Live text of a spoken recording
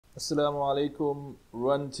Assalamu alaikum,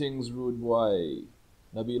 run things rude way.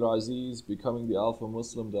 Nabil Aziz,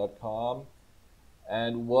 becomingthealphamuslim.com,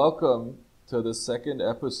 and welcome to the second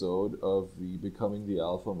episode of the Becoming the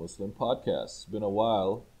Alpha Muslim podcast. It's been a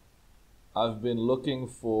while. I've been looking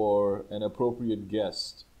for an appropriate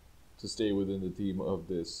guest to stay within the theme of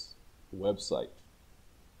this website.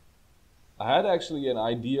 I had actually an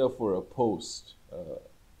idea for a post,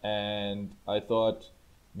 and I thought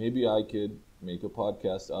maybe I could make a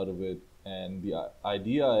podcast out of it. And the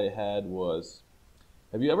idea I had was,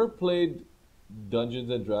 have you ever played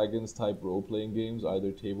Dungeons and Dragons type role-playing games,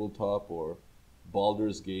 either tabletop or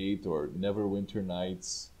Baldur's Gate or Neverwinter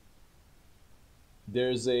Nights?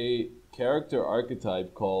 There's a character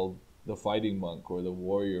archetype called the fighting monk or the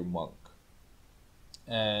warrior monk.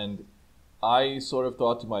 And I sort of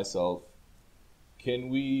thought to myself, can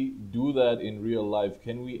we do that in real life?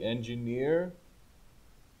 Can we engineer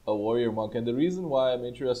a warrior monk? And the reason why I'm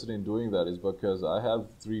interested in doing that is because I have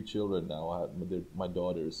 3 children now. I have my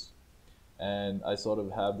daughters, and I sort of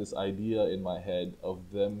have this idea in my head of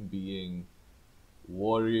them being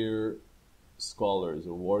warrior scholars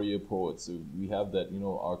or warrior poets. So we have that,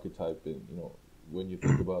 archetype in, when you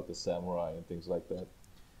think about the samurai and things like that.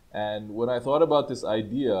 And when I thought about this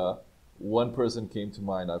idea, one person came to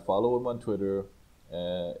mind. I follow him on Twitter.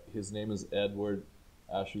 His name is Edward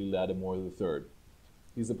Latimore III.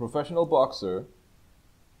 He's a professional boxer,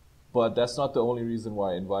 but that's not the only reason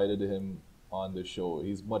why I invited him on the show.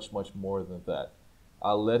 He's much, much more than that.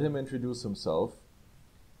 I'll let him introduce himself.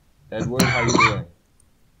 Edward, how you doing?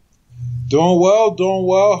 Doing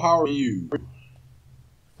well. How are you?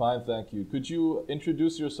 Fine, thank you. Could you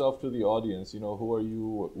introduce yourself to the audience? Who are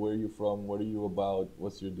you? Where are you from? What are you about?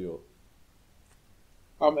 What's your deal?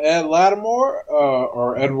 I'm Ed Latimore,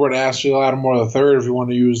 or Edward Ashley Latimore III, if you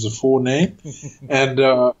want to use the full name. And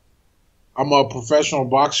I'm a professional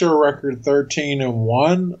boxer, record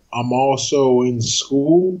 13-1. I'm also in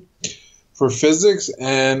school for physics,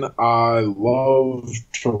 and I love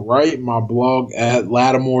to write. My blog at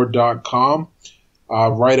latimore.com. I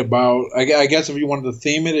write about, I guess if you wanted to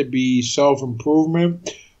theme it, it'd be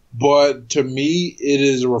self-improvement. But to me, it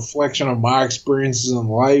is a reflection of my experiences in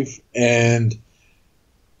life and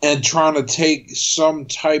trying to take some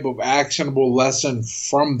type of actionable lesson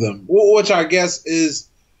from them, which I guess is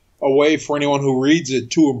a way for anyone who reads it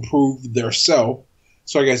to improve their self.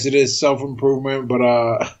 So I guess it is self-improvement,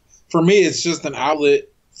 but for me, it's just an outlet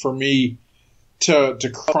for me to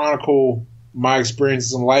chronicle my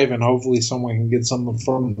experiences in life, and hopefully someone can get something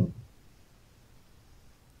from them.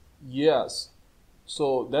 Yes.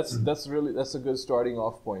 So that's a good starting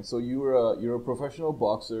off point. So you're a professional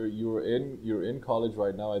boxer. You're in college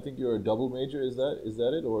right now. I think you're a double major. Is that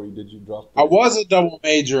it, or did you drop? I was a double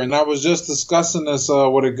major, and I was just discussing this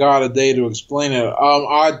with a guy today to explain it.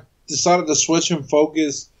 I decided to switch and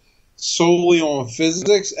focus solely on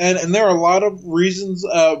physics, and there are a lot of reasons.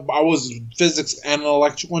 I was physics and an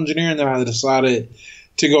electrical engineer, and then I decided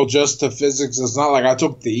to go just to physics. It's not like I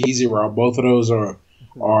took the easy route. Both of those are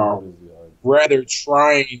rather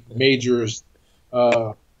trying majors,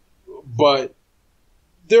 but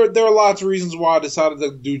there are lots of reasons why I decided to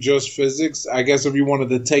do just physics. I guess if you wanted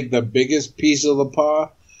to take the biggest piece of the pie,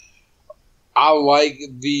 I like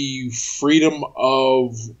the freedom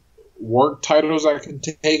of work titles I can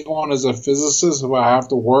take on as a physicist if I have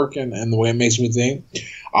to work and the way it makes me think.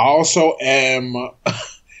 I also am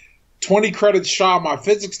 20 credits shy of my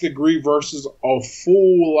physics degree versus a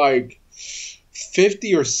full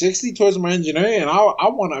 50 or 60 towards my engineering, and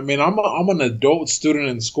I'm an adult student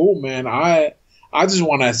in school, man. I just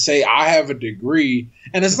want to say I have a degree,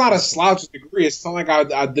 and it's not a slouch degree. It's not like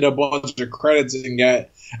I did a bunch of credits and got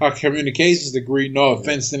a communications degree. No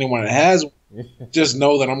offense to anyone that has one. Just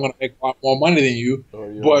know that I'm going to make a lot more money than you.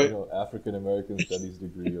 Or your African American studies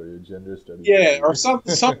degree, or your gender studies. Yeah, degree. Or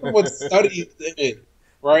something with studies in it,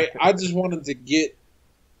 right? I just wanted to get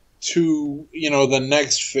to the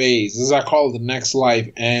next phase, as I call it, the next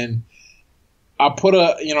life, and I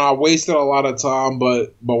I wasted a lot of time,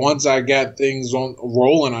 but once I got things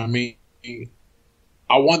rolling, I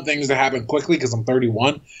want things to happen quickly because I'm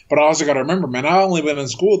 31, but I also got to remember, man, I've only been in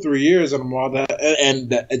school 3 years, and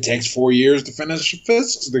it takes 4 years to finish a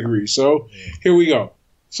physics degree. So here we go.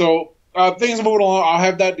 So things are moving along. I'll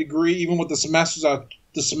have that degree even with the semester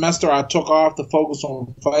I took off to focus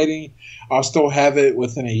on fighting. I'll still have it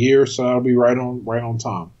within a year, so I'll be right on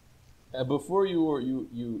time. And before you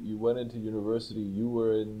went into university, you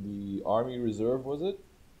were in the Army Reserve, was it?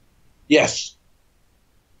 Yes.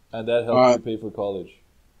 And that helped you pay for college.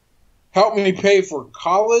 Helped me pay for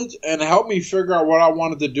college and helped me figure out what I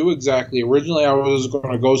wanted to do exactly. Originally, I was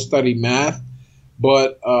going to go study math,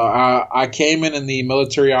 But I came in the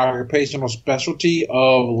military occupational specialty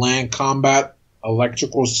of land combat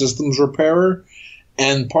electrical systems repairer.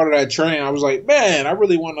 And part of that training, I was like, man, I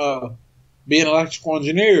really want to be an electrical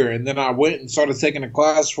engineer. And then I went and started taking a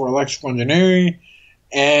class for electrical engineering.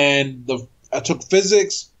 And I took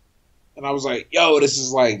physics. And I was like, yo, this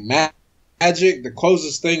is like magic, the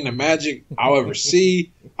closest thing to magic I'll ever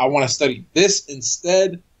see. I want to study this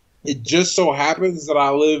instead. It just so happens that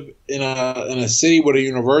I live in a city with a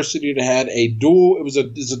university that had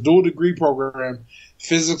it's a dual degree program,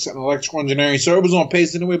 physics and electrical engineering. So it was on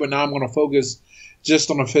pace anyway, but now I'm going to focus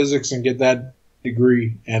just on the physics and get that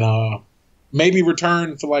degree and maybe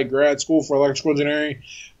return to like grad school for electrical engineering,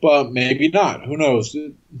 but maybe not. Who knows?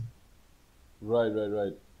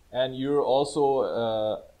 Right. And you're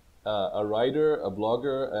also a writer, a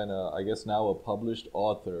blogger, and I guess now a published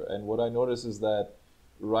author. And what I notice is that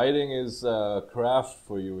writing is a craft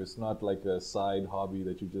for you. It's not like a side hobby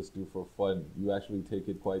that you just do for fun. You actually take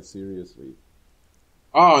it quite seriously.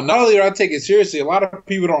 Oh, not only do I take it seriously, a lot of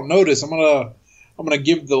people don't notice. I'm gonna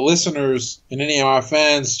give the listeners and any of my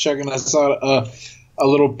fans checking us out a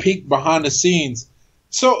little peek behind the scenes.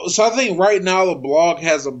 So I think right now the blog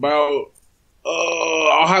has about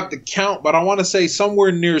I'll have to count, but I want to say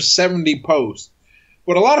somewhere near 70 posts.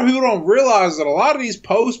 But a lot of people don't realize that a lot of these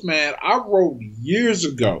posts, man, I wrote years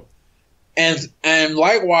ago. And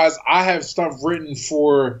likewise, I have stuff written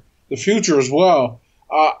for the future as well.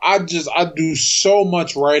 I do so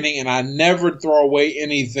much writing, and I never throw away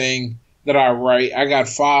anything that I write. I got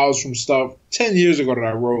files from stuff 10 years ago that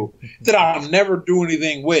I wrote that I'll never do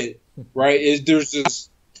anything with, right?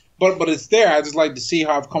 But it's there. I just like to see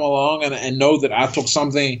how I've come along and know that I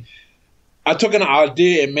took an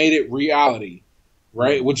idea and made it reality.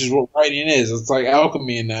 Right, which is what writing is. It's like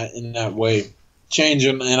alchemy in that way,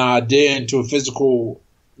 changing an idea into a physical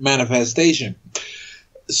manifestation.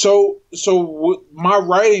 So my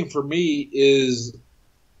writing for me is,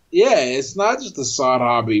 it's not just a side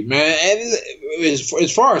hobby, man. And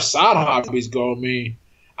as far as side hobbies go,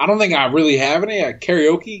 I don't think I really have any.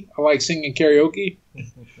 Karaoke, I like singing karaoke,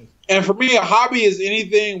 and for me, a hobby is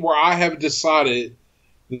anything where I have decided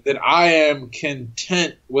that I am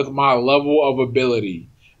content with my level of ability,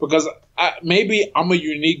 because maybe I'm a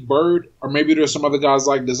unique bird, or maybe there's some other guys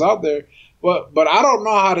like this out there, but I don't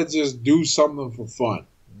know how to just do something for fun.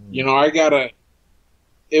 You know,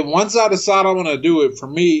 once I decide I'm going to do it, for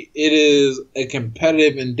me, it is a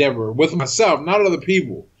competitive endeavor with myself, not other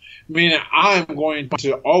people. Meaning I'm going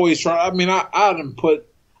to always try. I didn't put,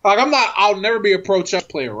 I'll never be a pro chess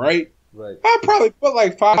player, right? Right. I'll probably put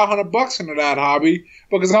like $500 into that hobby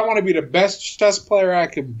because I want to be the best chess player I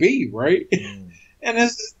can be, right? And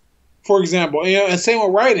it's, for example, and same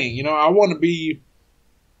with writing. You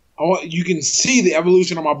can see the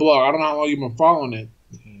evolution of my blog. I don't know how long you've been following it,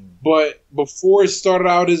 but before it started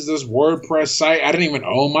out as this WordPress site, I didn't even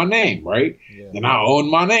own my name, right? Yeah. Then I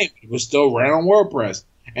owned my name. It was still ran on WordPress.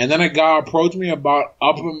 And then a guy approached me about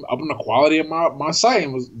upping the quality of my site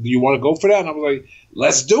and do you want to go for that? And I was like,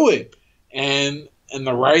 let's do it. And in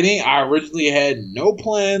the writing, I originally had no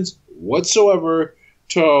plans whatsoever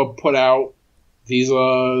to put out these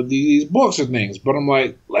books and things. But I'm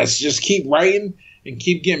like, let's just keep writing and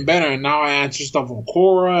keep getting better. And now I answer stuff on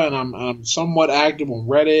Quora, and I'm somewhat active on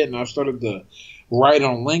Reddit, and I've started to write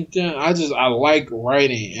on LinkedIn. I like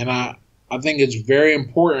writing, and I think it's very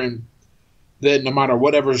important that no matter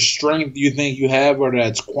whatever strength you think you have, whether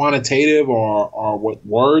that's quantitative or with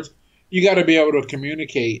words, you got to be able to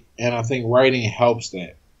communicate, and I think writing helps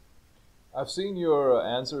that. I've seen your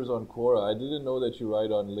answers on Quora. I didn't know that you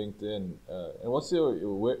write on LinkedIn. And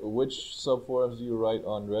which subforums do you write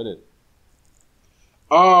on Reddit?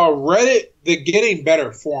 Reddit, the Getting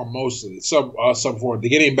Better forum mostly. Subforum, the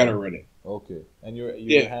Getting Better Reddit. Okay. And your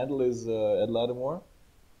handle is Ed Latimore?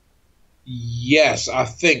 Yes, I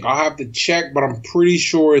think. I'll have to check, but I'm pretty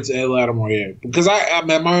sure it's Ed Latimore, yeah. Because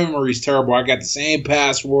my memory's terrible. I got the same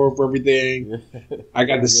password for everything. I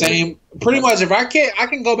got the same. Pretty much, if I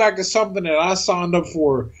can go back to something that I signed up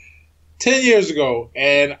for 10 years ago,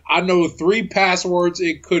 and I know 3 passwords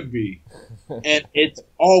it could be. And it's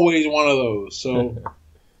always one of those.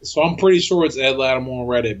 So I'm pretty sure it's Ed Latimore on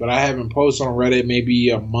Reddit, but I haven't posted on Reddit maybe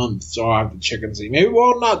a month, so I'll have to check and see. Maybe,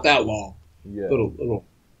 not that long. Yeah. Little.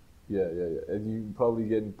 Yeah. And you probably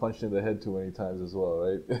getting punched in the head too many times as well,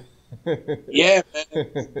 right? Yeah,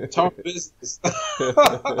 man. Tough business.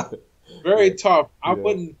 Very tough. I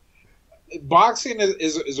wouldn't. Boxing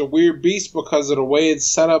is a weird beast because of the way it's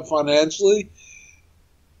set up financially.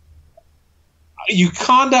 You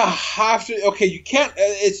kind of have to. Okay, you can't.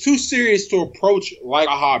 It's too serious to approach like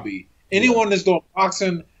a hobby. Anyone that's doing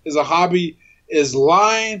boxing as a hobby, is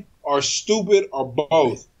lying or stupid or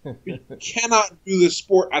both. You cannot do this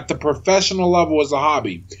sport at the professional level as a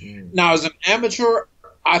hobby. Now, as an amateur,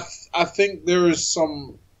 I think there is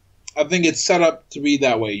some. I think it's set up to be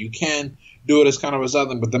that way. You can do it as kind of a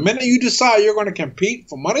something, but the minute you decide you're going to compete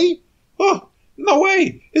for money, no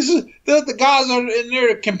way. This is the guys are in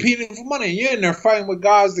there competing for money. You're in there fighting with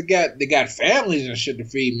guys that got families and shit to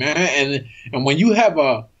feed, man. And when you have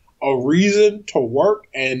a reason to work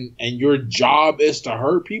and your job is to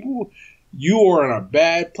hurt people, you are in a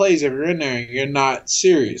bad place if you're in there and you're not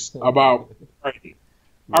serious about fighting.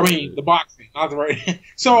 I mean, the boxing, not the right.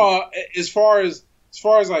 So as far as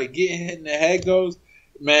like getting hit in the head goes,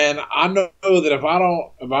 man, I know that if I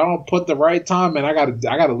don't put the right time, man, I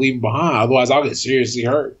gotta leave him behind. Otherwise, I'll get seriously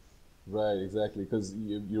hurt. Right, exactly. Because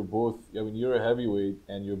you're both. I mean, you're a heavyweight,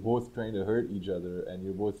 and you're both trying to hurt each other, and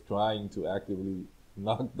you're both trying to actively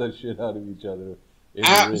knock the shit out of each other.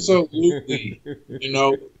 Absolutely,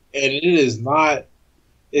 and it is not.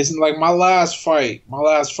 It's like my last fight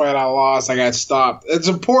I lost. I got stopped. It's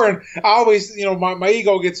important. I always, my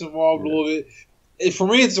ego gets involved a little bit. For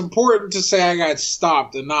me, it's important to say I got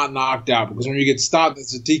stopped and not knocked out, because when you get stopped,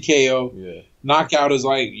 it's a TKO. Yeah. Knockout is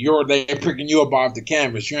like they're picking you up off the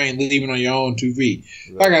canvas. You ain't leaving on your own 2 feet.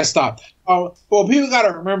 Right. I got stopped. Well, people got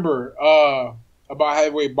to remember about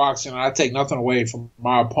heavyweight boxing. I take nothing away from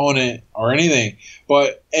my opponent or anything,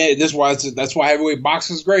 but that's why heavyweight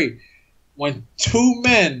boxing is great. When 2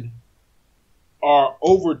 men are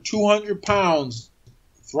over 200 pounds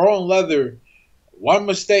throwing leather, one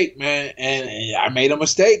mistake, man, and I made a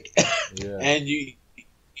mistake, and you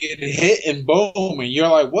get hit and boom, and you're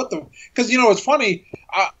like, what the? Because it's funny.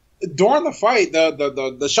 During the fight,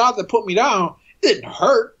 the shot that put me down didn't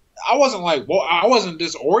hurt. I wasn't like, I wasn't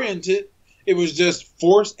disoriented. It was just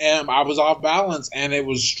force, and I was off balance, and it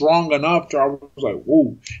was strong enough to I was like,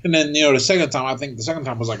 whoa. And then the second time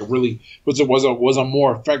was like was a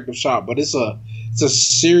more effective shot. But it's a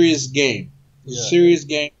serious game. Serious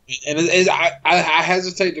game, and I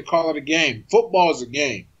hesitate to call it a game. Football is a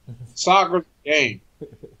game. Soccer is a game.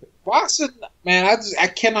 Boxing, man, I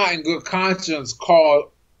cannot in good conscience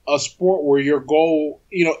call a sport where your goal,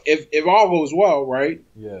 if all goes well, right?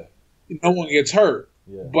 Yeah. No one gets hurt.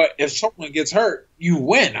 Yeah. But if someone gets hurt, you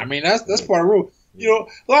win. I mean, that's part of the rule. Yeah.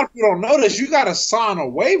 A lot of people don't know this. You got to sign a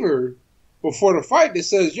waiver before the fight that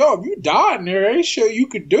says, if you die in there, ain't sure you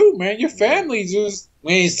could do, man. Your family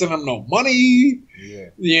we ain't sending them no money. Yeah.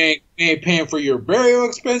 You ain't paying for your burial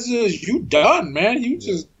expenses. You done, man. You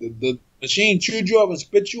just the machine chewed you up and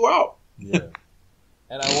spit you out. Yeah.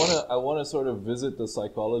 And I wanna sort of visit the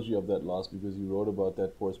psychology of that loss, because you wrote about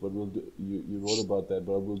that course, but you wrote about that,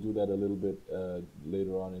 but we'll do that a little bit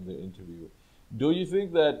later on in the interview. Do you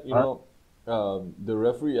think that the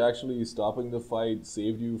referee actually stopping the fight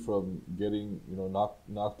saved you from getting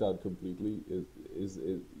knocked out completely?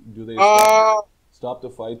 Do they stop the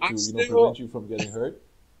fight to prevent you from getting hurt?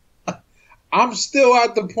 I'm still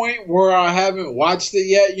at the point where I haven't watched it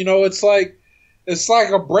yet. It's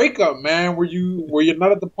like a breakup, man, where you're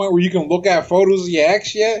not at the point where you can look at photos of your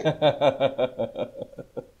ex yet.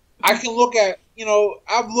 I can look at,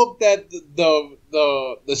 I've looked at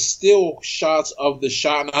the still shots of the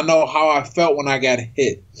shot, and I know how I felt when I got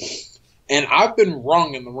hit. And I've been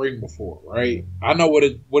wrong in the ring before, right? I know what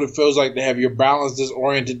it feels like to have your balance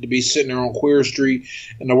disoriented, to be sitting there on Queer Street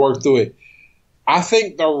and to work through it. I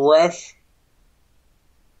think the ref,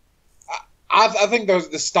 I think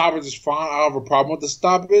the stoppage is fine. I don't have a problem with the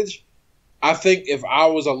stoppage. I think if I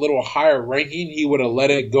was a little higher ranking, he would have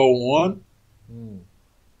let it go on,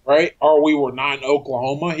 right? Or we were not in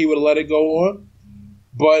Oklahoma, he would have let it go on.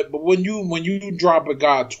 But when you drop a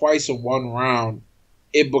guy twice in one round,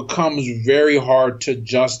 it becomes very hard to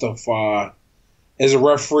justify as a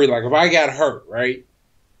referee. Like if I got hurt, right?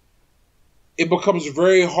 It becomes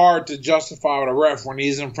very hard to justify with a ref when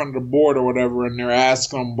he's in front of the board or whatever, and they're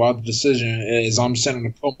asking him about the decision as I'm sending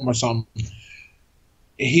a film or something.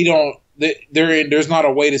 There's not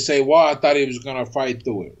a way to say, well, I thought he was going to fight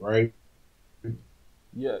through it, right?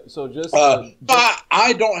 Yeah. So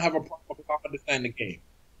I don't have a problem with understanding the game.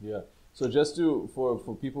 Yeah. So just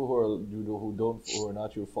for people who are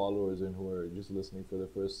not your followers and who are just listening for the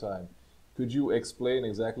first time, could you explain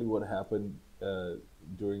exactly what happened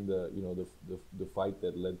during the fight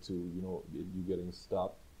that led to you getting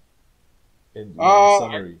stopped? In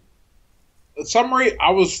summary. Summary: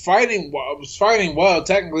 I was fighting well,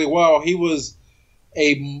 technically well. He was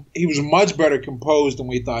much better composed than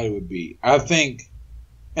we thought he would be, I think.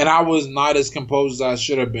 And I was not as composed as I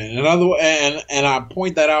should have been. And I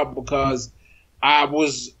point that out because I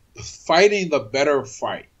was fighting the better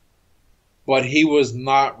fight. but he was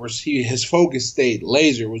not. His focus stayed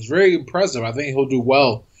laser. It was very impressive. I think he'll do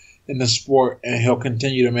well in the sport, and he'll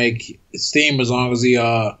continue to make steam as long as he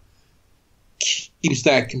keeps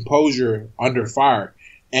that composure under fire.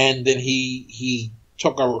 And then he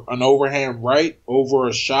took an overhand right over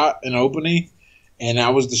a shot, an opening, and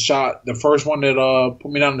that was the shot. The first one that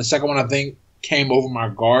put me down. The second one, I think, came over my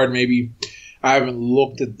guard. Maybe I haven't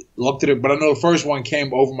looked at it, but I know the first one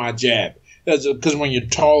came over my jab. That's because when you're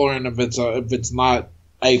taller, and if it's not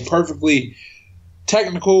a perfectly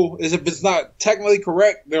technical, if it's not technically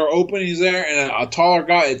correct, there are openings there, and a taller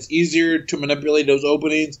guy, it's easier to manipulate those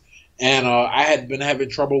openings. And I had been having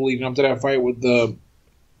trouble leading up to that fight with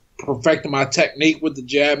perfecting my technique with the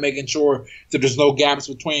jab, making sure that there's no gaps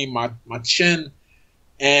between my chin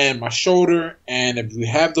and my shoulder. And if you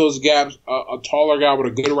have those gaps, a taller guy with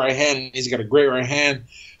a good right hand, and he's got a great right hand,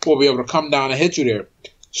 will be able to come down and hit you there.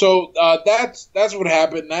 So that's what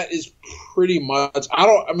happened. That is pretty much.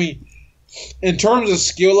 In terms of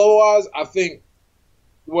skill level wise, I think.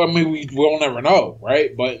 Well, I mean, we'll never know,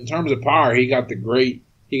 right? But in terms of power, he got a great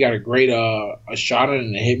a shot at it,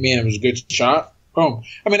 and it hit me, and it was a good shot. Boom.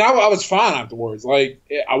 I mean, I was fine afterwards. Like,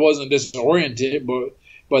 I wasn't disoriented,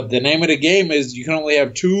 but the name of the game is you can only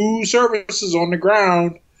have 2 services on the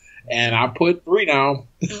ground, and I put 3 down,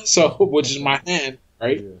 so which is my hand,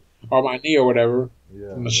 right, or my knee or whatever.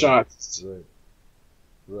 Yeah, from the shots.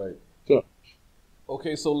 Right. So,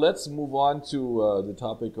 okay, so let's move on to the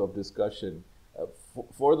topic of discussion.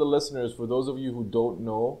 For the listeners, for those of you who don't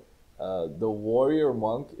know, the warrior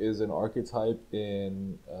monk is an archetype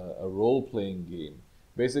in a role-playing game.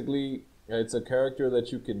 Basically, it's a character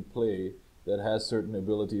that you can play that has certain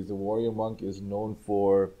abilities. The warrior monk is known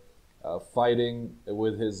for fighting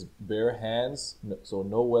with his bare hands, so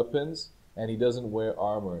no weapons, and he doesn't wear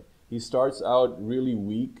armor. He starts out really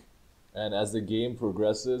weak, and as the game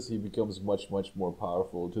progresses, he becomes much, much more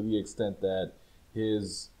powerful, to the extent that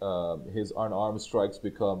his unarmed strikes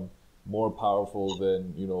become more powerful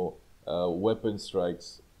than weapon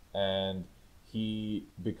strikes, and he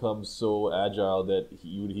becomes so agile that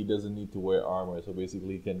he doesn't need to wear armor. So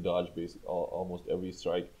basically, he can dodge almost every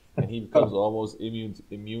strike, and he becomes almost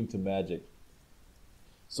immune to magic.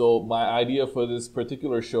 So my idea for this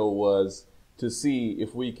particular show was to see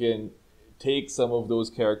if we can take some of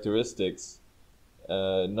those characteristics,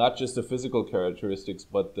 not just the physical characteristics,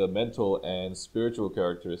 but the mental and spiritual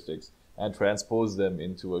characteristics, and transpose them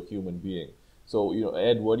into a human being. So,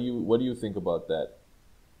 Ed, what do you think about that?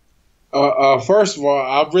 First of all,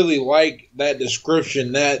 I really like that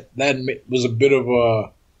description. That was a bit of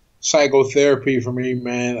a psychotherapy for me,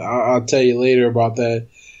 man. I'll tell you later about that.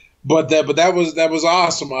 But that was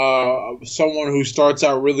awesome. Someone who starts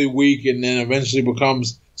out really weak and then eventually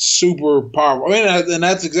becomes super powerful. I mean, and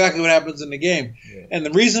that's exactly what happens in the game. Yeah. And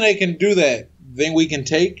the reason they can do that, thing we can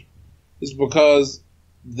take, is because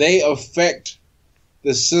they affect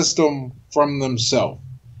the system from themselves.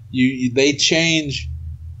 They change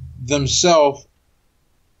themselves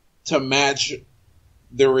to match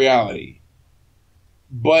the reality.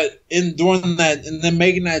 But in doing that, and then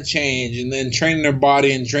making that change, and then training their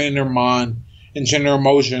body, and training their mind, and training their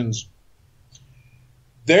emotions,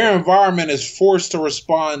 their environment is forced to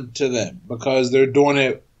respond to them because they're doing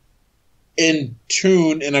it in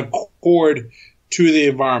tune, in accord to the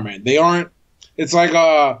environment. They aren't. It's like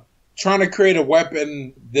trying to create a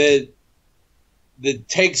weapon that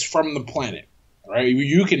takes from the planet, right?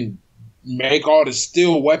 You can make all the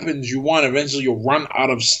steel weapons you want. Eventually, you'll run out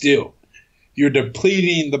of steel. You're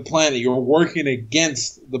depleting the planet. You're working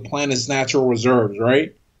against the planet's natural reserves,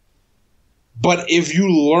 right? But if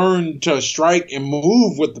you learn to strike and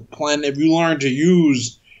move with the planet, if you learn to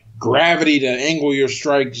use gravity to angle your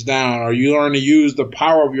strikes down, or you learn to use the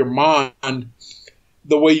power of your mind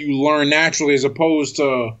the way you learn naturally, as opposed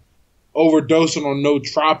to overdosing on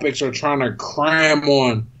nootropics or trying to cram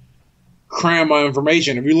on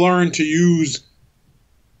information. If you learn to use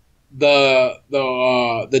the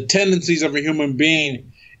tendencies of a human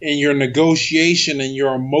being in your negotiation and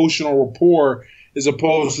your emotional rapport, as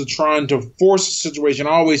opposed to trying to force a situation.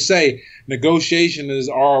 I always say negotiation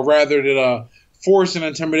rather than force and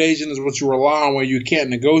intimidation is what you rely on when you can't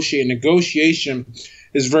negotiate. Negotiation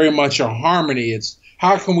is very much a harmony. It's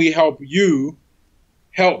how can we help you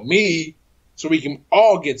help me so we can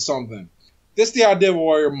all get something. This is the idea of a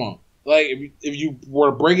warrior monk. Like, if you were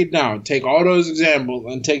to break it down, take all those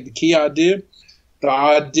examples and take the key idea, the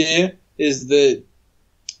idea is that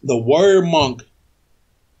the warrior monk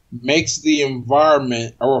makes the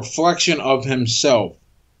environment a reflection of himself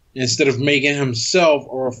instead of making himself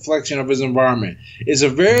a reflection of his environment. It's a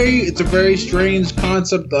very strange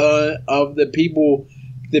concept of that people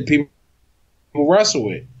wrestle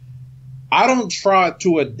with. I don't try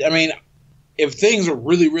to. I mean, if things are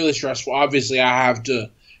really, really stressful, obviously I have to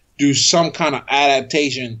do some kind of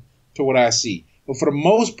adaptation to what I see. But for the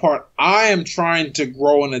most part, I am trying to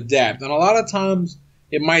grow and adapt. And a lot of times,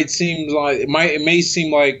 it may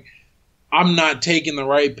seem like I'm not taking the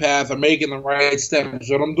right path or making the right steps,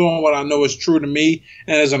 but I'm doing what I know is true to me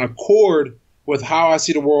and is in accord with how I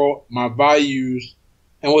see the world, my values,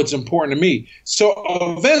 and what's important to me. So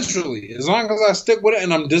eventually, as long as I stick with it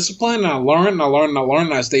and I'm disciplined and I learn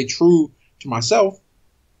and I stay true to myself,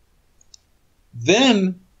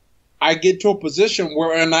 then I get to a position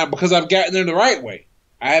where, because I've gotten there the right way.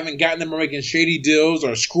 I haven't gotten them making shady deals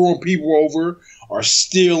or screwing people over or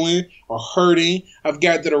stealing or hurting. I've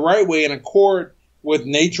got there the right way in accord with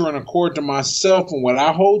nature and accord to myself and what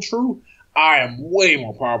I hold true. I am way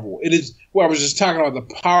more powerful. It is what I was just talking about,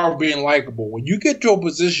 the power of being likable. When you get to a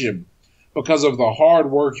position because of the hard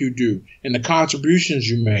work you do and the contributions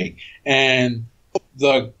you make and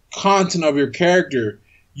the content of your character,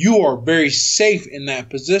 you are very safe in that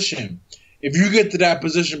position. If you get to that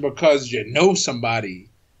position because you know somebody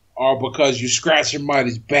or because you scratch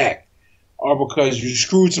somebody's back or because you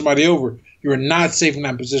screwed somebody over, you're not safe in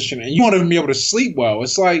that position. And you want to be able to sleep well.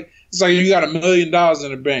 It's like you got $1 million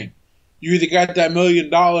in the bank. You either got that $1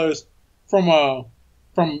 million from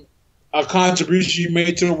a contribution you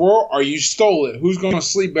made to the world or you stole it. Who's going to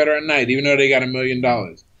sleep better at night even though they got $1 million?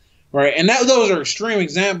 Right? And those are extreme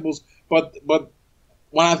examples, but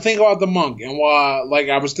when I think about the monk and why, like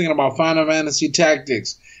I was thinking about Final Fantasy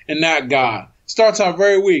Tactics and that guy, starts out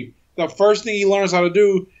very weak. The first thing he learns how to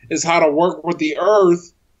do is how to work with the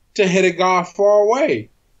earth to hit a guy far away,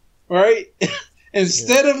 right?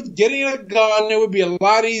 Instead of getting a gun, it would be a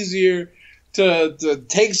lot easier to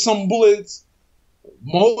take some bullets,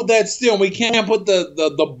 mold that steel. We can't put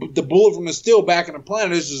the bullet from the steel back in the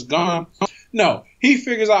planet. It's just gone. No, he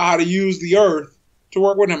figures out how to use the earth to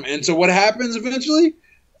work with him. And so what happens eventually?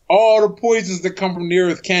 All the poisons that come from the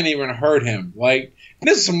earth can't even hurt him. Like,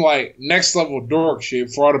 this is some like next level dork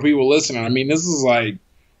shit for all the people listening. I mean, this is like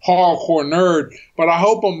hardcore nerd, but I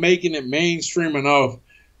hope I'm making it mainstream enough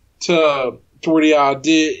to where the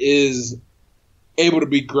idea is able to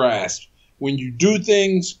be grasped. When you do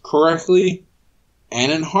things correctly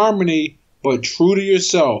and in harmony, but true to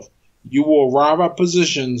yourself, you will arrive at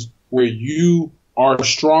positions where you are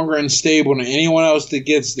stronger and stable than anyone else that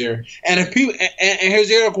gets there. And if people, and here's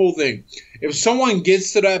the other cool thing: if someone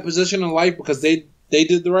gets to that position in life because they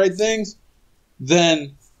did the right things,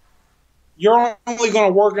 then you're only going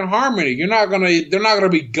to work in harmony. They're not going to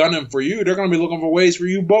be gunning for you. They're going to be looking for ways for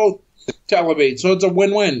you both to elevate. So it's a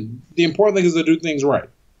win-win. The important thing is to do things right.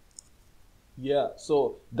 Yeah,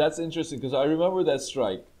 so that's interesting because I remember that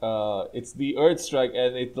strike. It's the Earth strike,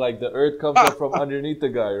 and it's like the Earth comes up from underneath the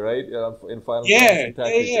guy, right? In Final Fantasy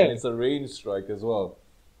Tactics, and it's a range strike as well.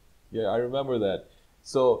 Yeah, I remember that.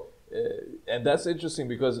 So, and that's interesting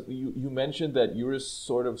because you mentioned that you were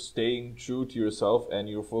sort of staying true to yourself and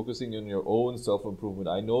you're focusing on your own self-improvement.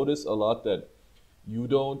 I notice a lot that you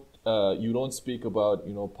don't speak about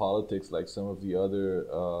politics like some of the other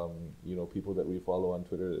people that we follow on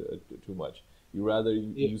Twitter too much.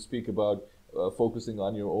 You speak about focusing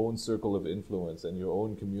on your own circle of influence and your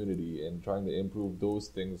own community and trying to improve those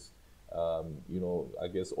things, I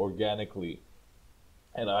guess organically.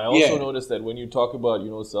 And I also noticed that when you talk about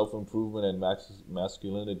self-improvement and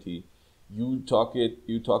masculinity, you talk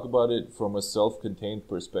about it from a self-contained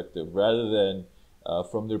perspective rather than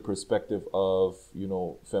from their perspective of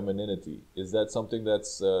femininity. Is that something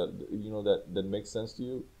that's that makes sense to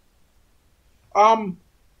you?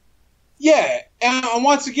 Yeah, and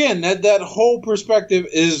once again, that whole perspective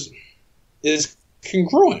is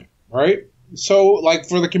congruent, right? So, like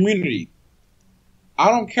for the community, I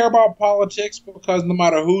don't care about politics because no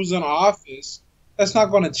matter who's in office, that's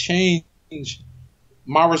not going to change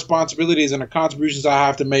my responsibilities and the contributions I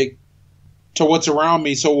have to make to what's around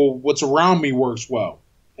me. So what's around me works well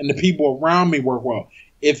and the people around me work well.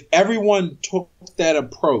 If everyone took that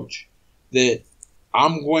approach that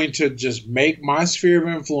I'm going to just make my sphere of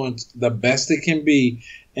influence the best it can be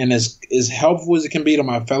and as helpful as it can be to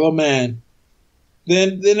my fellow man,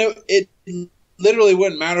 then it literally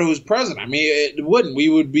wouldn't matter who's president. I mean, it wouldn't. We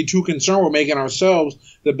would be too concerned with making ourselves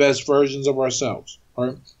the best versions of ourselves,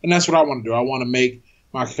 right? And that's what I want to do. I want to make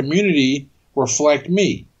my community reflect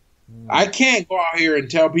me. I can't go out here and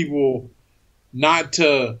tell people not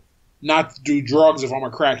to do drugs if I'm a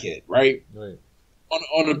crackhead, right? Right.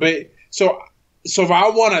 So if I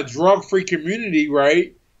want a drug-free community,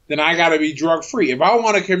 right, then I got to be drug-free. If I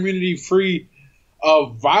want a community free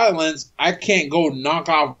of violence, I can't go knock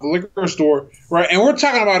off the liquor store, right? And we're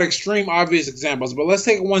talking about extreme, obvious examples, but let's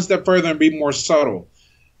take it one step further and be more subtle.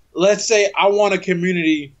 Let's say I want a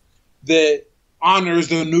community that honors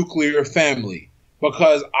the nuclear family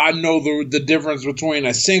because I know the difference between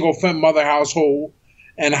a single mother household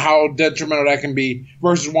and how detrimental that can be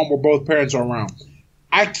versus one where both parents are around.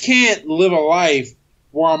 I can't live a life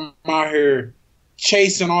where I'm out here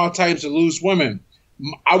chasing all types of loose women.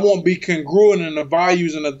 I won't be congruent in the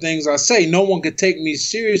values and the things I say. No one could take me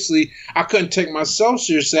seriously. I couldn't take myself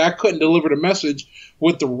seriously. I couldn't deliver the message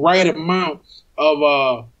with the right amount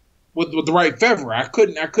of with the right fervor. I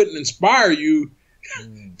couldn't inspire you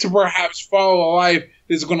to perhaps follow a life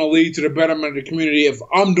that's going to lead to the betterment of the community if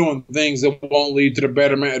I'm doing things that won't lead to the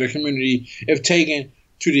betterment of the community if taken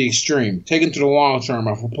to the extreme, taken to the long term,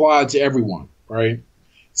 if applied to everyone, right?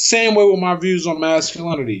 Same way with my views on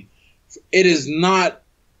masculinity. It is not,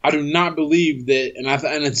 I do not believe that, and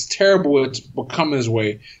it's terrible it's become this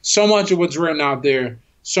way. So much of what's written out there,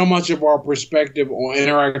 so much of our perspective on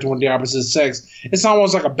interacting with the opposite sex, it's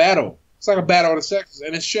almost like a battle. It's like a battle of the sexes,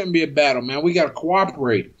 and it shouldn't be a battle, man. We got to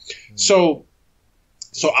cooperate. So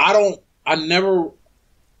I don't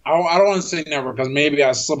want to say never because maybe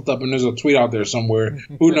I slipped up and there's a tweet out there somewhere.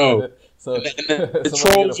 Who knows? The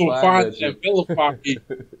trolls will find it and vilify me.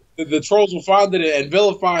 The trolls will find it and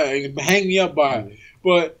vilify and hang me up by it.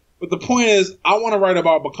 But the point is, I want to write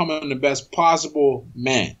about becoming the best possible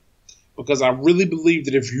man because I really believe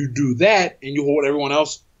that if you do that and you hold everyone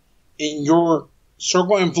else in your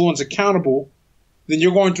circle of influence accountable, then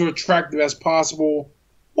you're going to attract the best possible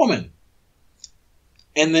woman.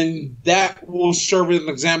 And then that will serve as an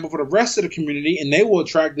example for the rest of the community, and they will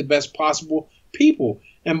attract the best possible people.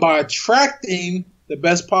 And by attracting the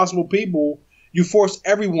best possible people, you force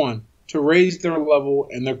everyone to raise their level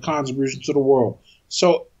and their contribution to the world.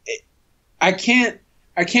 So I can't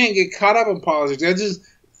get caught up in politics.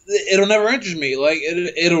 It'll never interest me. Like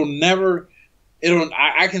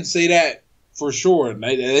I can say that for sure.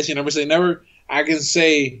 Unless you never say never, I can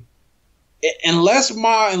say unless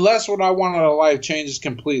what I want out of life changes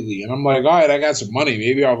completely, and I'm like, all right, I got some money,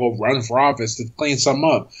 maybe I'll go run for office to clean something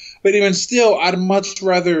up. But even still, I'd much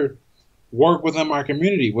rather work within my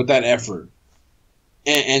community with that effort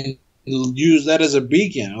and use that as a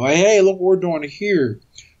beacon. Like, hey, look what we're doing here.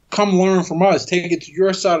 Come learn from us. Take it to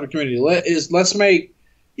your side of the community. Let's make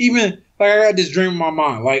even like I got this dream in my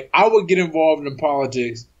mind. Like I would get involved in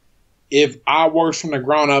politics if I worked from the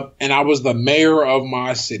ground up and I was the mayor of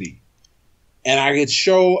my city. And I could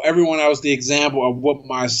show everyone else the example of what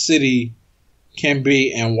my city can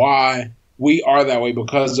be and why we are that way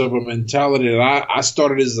because of a mentality that I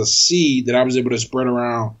started as a seed that I was able to spread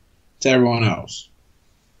around to everyone else.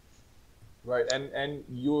 Right, and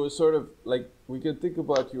you're sort of like, we can think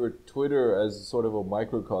about your Twitter as sort of a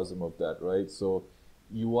microcosm of that, right? So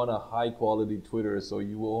you want a high quality Twitter, so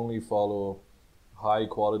you will only follow high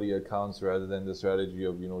quality accounts rather than the strategy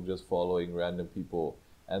of, just following random people.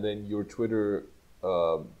 And then your Twitter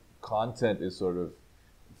content is sort of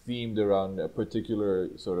themed around a particular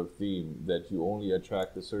sort of theme that you only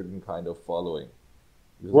attract a certain kind of following.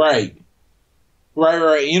 Right.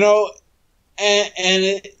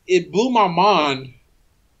 And it blew my mind.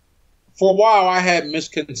 For a while, I had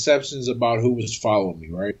misconceptions about who was following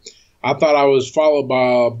me, right? I thought I was followed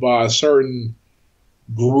by a certain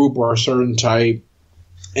group or a certain type.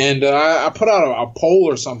 And I put out a poll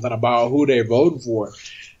or something about who they voted for.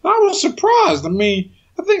 And I was surprised. I mean,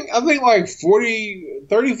 I think like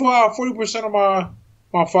 40% of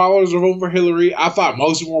my followers are voting for Hillary. I thought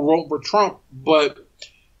most of them were voting for Trump, but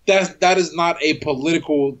that is not a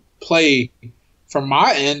political play from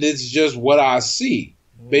my end. It's just what I see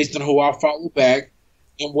based on who I follow back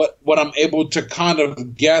and what I'm able to kind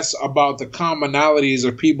of guess about the commonalities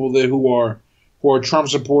of people who are Trump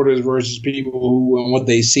supporters versus people who and what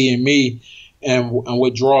they see in me and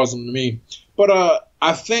what draws them to me. But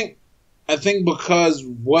I think because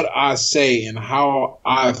what I say and how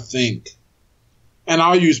I think, and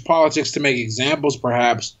I'll use politics to make examples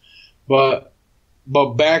perhaps, but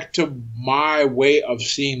back to my way of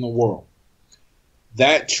seeing the world.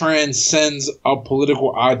 That transcends a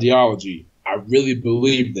political ideology. I really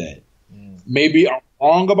believe that. Maybe I'm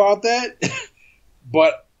wrong about that,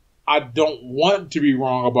 but I don't want to be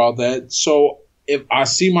wrong about that. So if I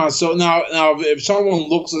see myself now if someone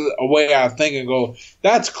looks at a way I think and go,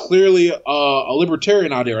 that's clearly a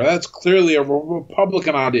libertarian idea, or that's clearly a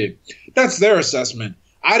Republican idea, that's their assessment.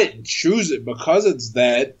 I didn't choose it because it's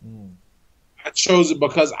that. I chose it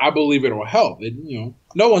because I believe it will help.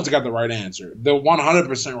 No one's got the right answer. The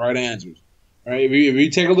 100% right answers. Right? If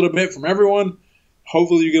you take a little bit from everyone,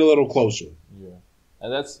 hopefully you get a little closer. Yeah.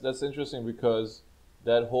 And that's interesting because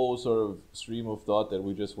that whole sort of stream of thought that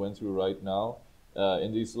we just went through right now,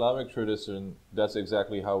 in the Islamic tradition, that's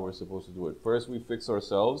exactly how we're supposed to do it. First, we fix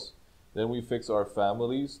ourselves, then we fix our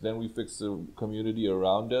families, then we fix the community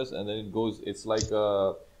around us, and then it goes. It's like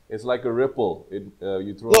a ripple. You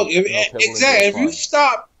throw Look, a pebble exactly. into a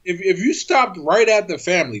pond. If you stopped right at the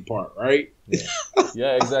family part, right? Yeah.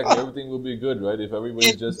 Yeah, exactly. Everything will be good, right? If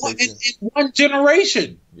everybody just takes in one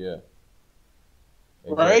generation. Yeah.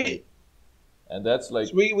 Exactly. Right? And that's like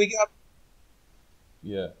So we got.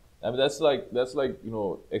 yeah. I mean that's like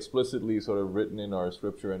explicitly sort of written in our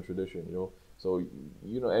scripture and tradition, So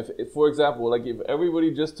if for example, like if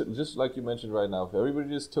everybody just like you mentioned right now, if everybody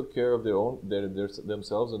just took care of their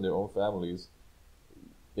themselves and their own families,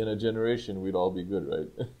 in a generation we'd all be good, right?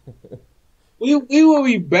 We would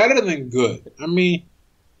be better than good. I mean,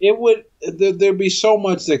 it would. There'd be so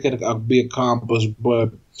much that could be accomplished,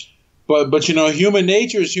 but human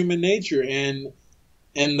nature is human nature, and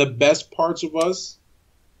the best parts of us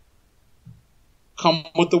come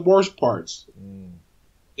with the worst parts.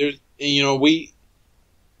 There's,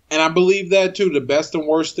 and I believe that too. The best and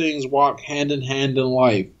worst things walk hand in hand in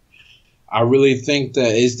life. I really think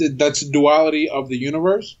that's the duality of the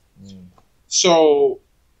universe. So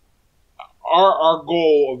our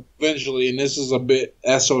goal eventually, and this is a bit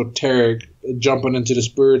esoteric, jumping into the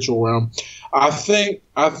spiritual realm, I think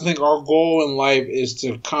our goal in life is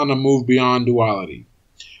to kind of move beyond duality.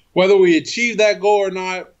 Whether we achieve that goal or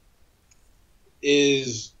not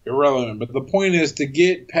is irrelevant. But the point is to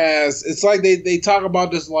get past. It's like they talk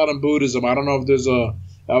about this a lot in Buddhism. I don't know if there's an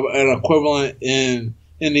equivalent in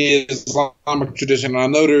the Islamic tradition. I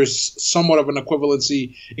know there's somewhat of an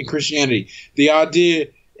equivalency in Christianity. The idea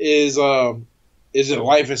is that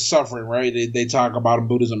life is suffering, right? They talk about in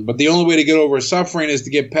Buddhism. But the only way to get over suffering is to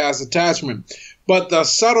get past attachment. But the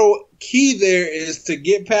subtle key there is to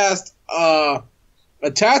get past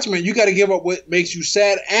attachment. You got to give up what makes you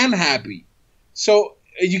sad and happy. So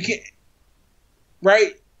you can't,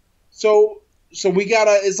 right? So we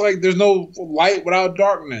gotta. It's like there's no light without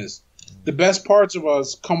darkness. The best parts of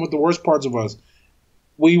us come with the worst parts of us.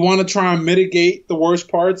 We want to try and mitigate the worst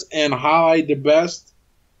parts and highlight the best,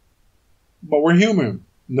 but we're human.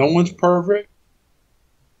 No one's perfect,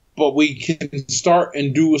 but we can start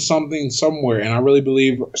and do something somewhere. And I really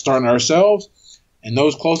believe starting ourselves and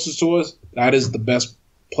those closest to us, that is the best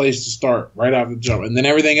place to start right after the jump, and then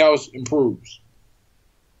everything else improves.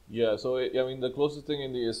 Yeah, so the closest thing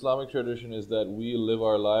in the Islamic tradition is that we live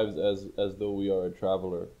our lives as though we are a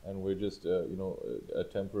traveler, and we're just a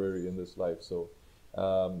temporary in this life. So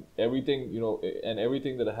everything and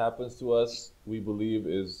everything that happens to us, we believe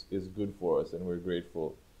is good for us, and we're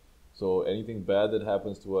grateful. So anything bad that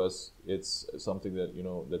happens to us, it's something that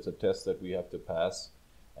that's a test that we have to pass,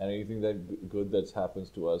 and anything that good that happens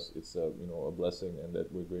to us, it's a blessing, and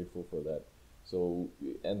that we're grateful for that. So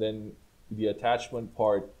and then the attachment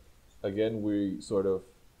part. Again, we sort of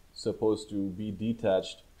supposed to be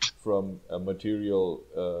detached from the material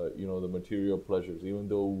pleasures. Even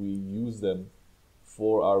though we use them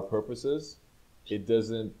for our purposes, it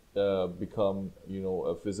doesn't become,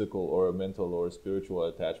 a physical or a mental or a spiritual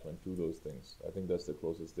attachment to those things. I think that's the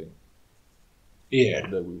closest thing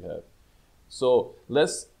that we have. So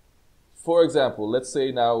for example, let's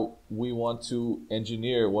say now we want to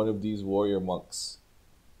engineer one of these warrior monks.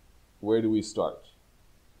 Where do we start?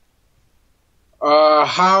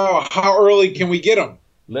 How early can we get them?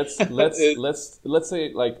 Let's say let's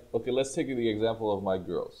take the example of my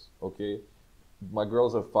girls. Okay, my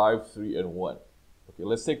girls are 5, 3, and 1. Okay,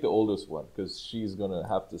 let's take the oldest one because she's gonna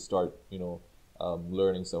have to start,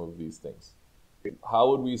 learning some of these things. How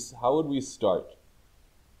would we start?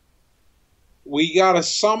 We gotta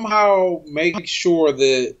somehow make sure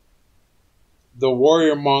that the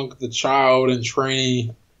warrior monk, the child in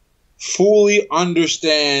training, fully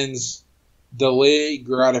understands delayed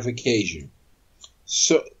gratification.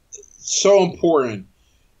 So important.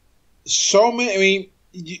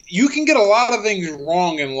 You can get a lot of things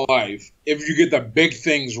wrong in life if you get the big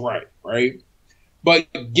things right?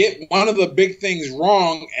 But get one of the big things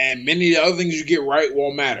wrong and many of the other things you get right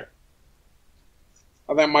won't matter.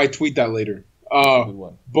 I think I might tweet that later.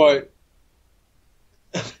 But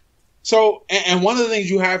so, and one of the things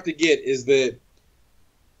you have to get is that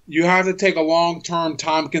you have to take a long-term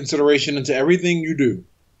time consideration into everything you do.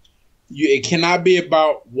 It cannot be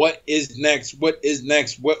about what is next, what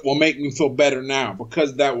will make me feel better now,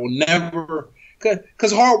 because that will never,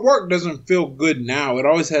 because hard work doesn't feel good now. It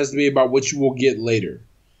always has to be about what you will get later.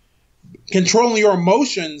 Controlling your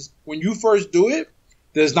emotions when you first do it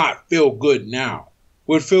does not feel good now.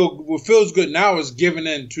 What feels good now is giving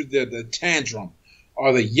in to the tantrum.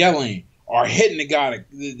 or the yelling or hitting the guy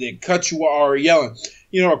that cut you or yelling,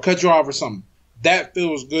 or cut you off or something. That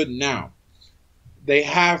feels good now. They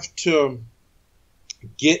have to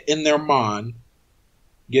get in their mind,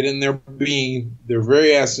 get in their being, their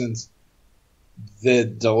very essence, the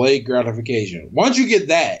delayed gratification. Once you get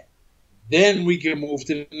that, then we can move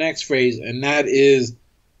to the next phase, and that is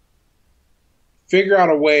figure out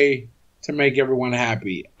a way to make everyone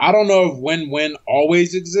happy. I don't know if win-win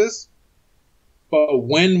always exists, but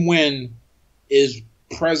win-win is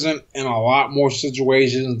present in a lot more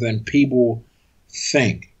situations than people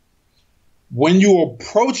think. When you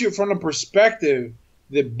approach it from the perspective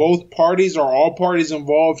that both parties or all parties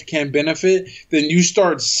involved can benefit, then you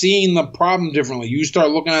start seeing the problem differently. You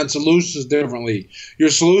start looking at solutions differently. Your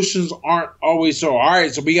solutions aren't always so, all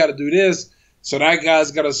right, so we got to do this, so that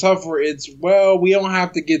guy's got to suffer. It's, well, we don't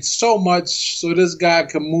have to get so much so this guy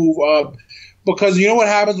can move up. Because you know what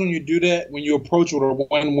happens when you do that, when you approach with a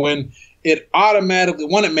win-win? It automatically,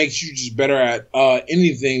 one, it makes you just better at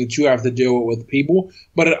anything that you have to deal with people,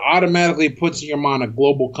 but it automatically puts in your mind a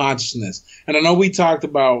global consciousness. And I know we talked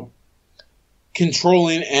about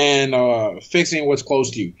controlling and fixing what's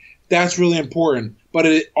close to you. That's really important, but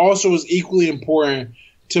it also is equally important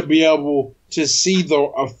to be able to see the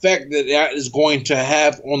effect that that is going to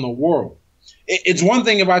have on the world. It's one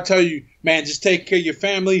thing if I tell you, man, just take care of your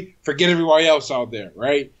family, forget everybody else out there,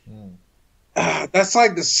 right? That's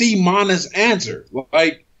like the C- answer.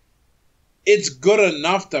 Like, it's good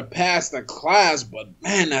enough to pass the class, but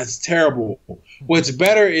man, that's terrible. What's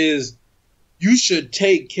better is you should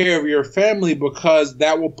take care of your family because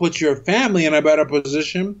that will put your family in a better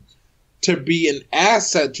position to be an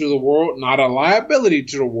asset to the world, not a liability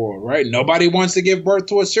to the world, right? Nobody wants to give birth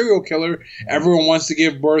to a serial killer. Everyone wants to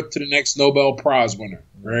give birth to the next Nobel Prize winner,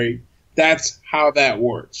 right? That's how that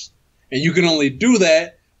works. And you can only do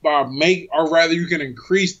that by you can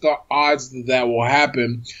increase the odds that that will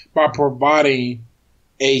happen by providing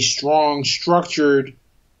a strong, structured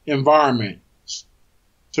environment.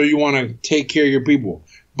 So you want to take care of your people.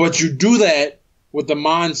 But you do that with the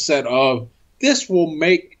mindset of this will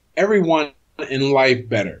make everyone in life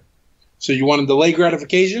better. So you want to delay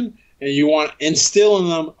gratification and you want to instill in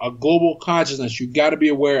them a global consciousness. You got to be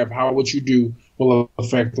aware of how what you do will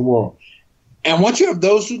affect the world. And once you have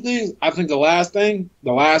those two things, I think the last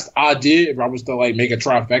idea, if I was to like make a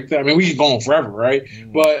trifecta, I mean, we can go on forever, right?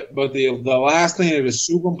 But the last thing that is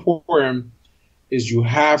super important is you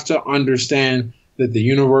have to understand that the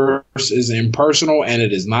universe is impersonal and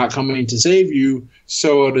it is not coming to save you.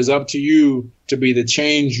 So it is up to you to be the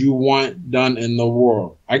change you want done in the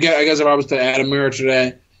world. I guess if I was to add a mirror to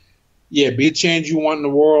that, yeah, be the change you want in the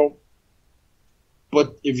world.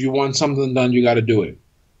 But if you want something done, you got to do it.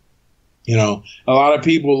 A lot of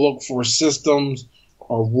people look for systems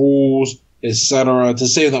or rules, etc., to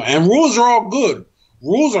save them. And rules are all good.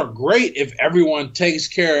 Rules are great if everyone takes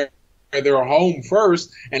care of their home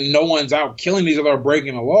first and no one's out killing each other or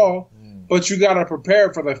breaking the law. But you got to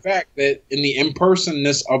prepare for the fact that in the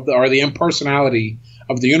impersonness the impersonality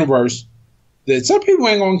of the universe, that some people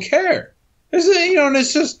ain't gonna care.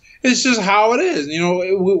 It's just how it is.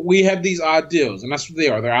 We have these ideals, and that's what they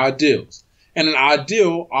are. They're ideals. And an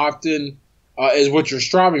ideal often is what you're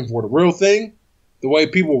striving for. The real thing, the way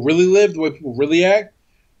people really live, the way people really act,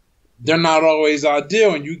 they're not always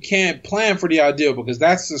ideal. And you can't plan for the ideal because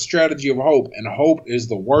that's the strategy of hope. And hope is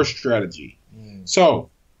the worst strategy. So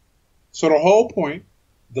the whole point,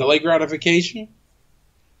 delay gratification,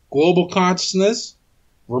 global consciousness.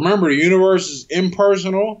 Remember, the universe is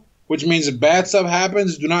impersonal, which means if bad stuff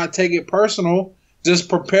happens, do not take it personal. Just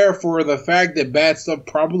prepare for the fact that bad stuff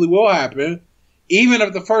probably will happen, even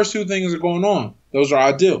if the first two things are going on. Those are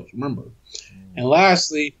ideals, remember. And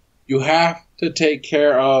lastly, you have to take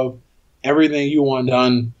care of everything you want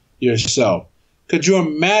done yourself. Could you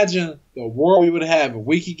imagine the world we would have if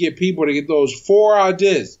we could get people to get those 4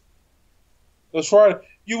 ideas?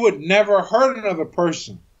 You would never hurt another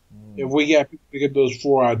person if we got people to get those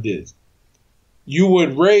 4 ideas. You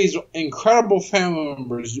would raise incredible family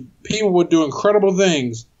members. People would do incredible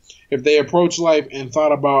things if they approached life and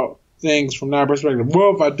thought about things from that perspective.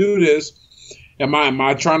 Well, if I do this, am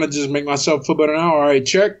I trying to just make myself feel better now? All right,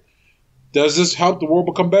 check. Does this help the world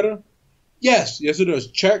become better? Yes, it does.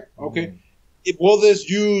 Check. Okay. Will this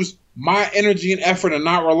use my energy and effort and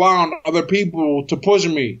not rely on other people to push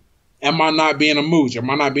me? Am I not being a mooch? Am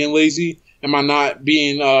I not being lazy? Am I not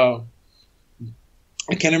being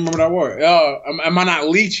I can't remember that word. Am I not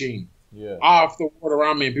leeching off the world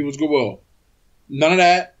around me and people's goodwill? None of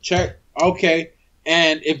that. Check. Okay.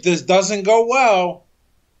 And if this doesn't go well,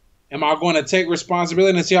 am I going to take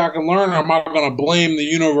responsibility and see how I can learn, or am I going to blame the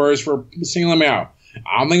universe for singling me out?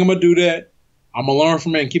 I don't think I'm gonna do that. I'm gonna learn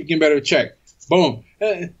from it and keep getting better. Check. Boom.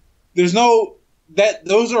 There's no that.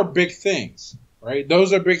 Those are big things, right?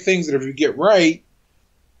 Those are big things that if you get right,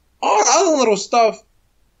 all the other little stuff.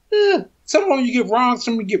 Some of them you get wrong,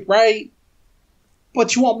 some you get right,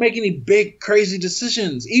 but you won't make any big crazy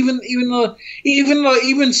decisions. Even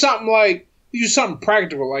something like use something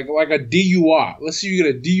practical like a DUI. Let's say you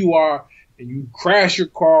get a DUI and you crash your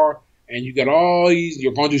car and you got all these.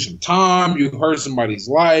 You're going to do some time. You hurt somebody's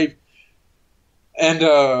life, and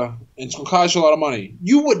it's going to cost you a lot of money.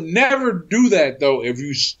 You would never do that though if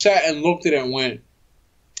you sat and looked at it and went,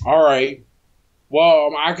 "All right,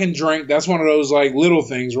 well, I can drink." That's one of those like little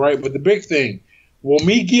things, right? But the big thing, will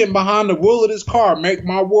me getting behind the wheel of this car make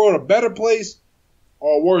my world a better place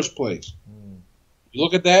or a worse place? You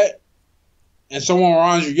look at that, and someone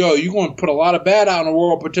around you, yo, you're going to put a lot of bad out in the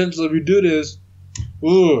world potentially if you do this.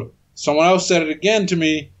 Ugh. Someone else said it again to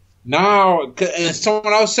me. Now, and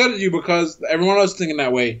someone else said it to you because everyone else is thinking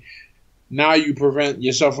that way. Now you prevent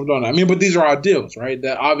yourself from doing that. I mean, but these are ideals, right?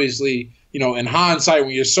 That obviously, in hindsight,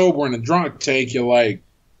 when you're sober in a drunk tank, you're like,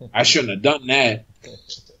 I shouldn't have done that.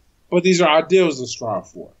 But these are ideals to strive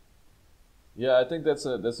for. Yeah, I think that's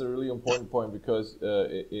a really important point because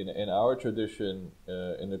in our tradition,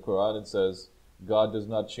 in the Quran, it says God does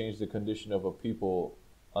not change the condition of a people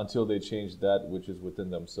until they change that which is within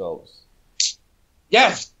themselves.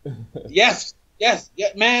 Yes, yes.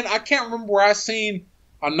 Man, I can't remember where I seen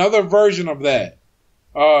another version of that.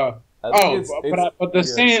 But the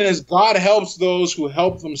saying is God helps those who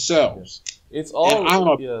help themselves. It's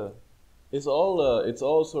all It's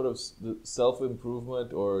all sort of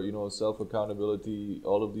self-improvement or self accountability.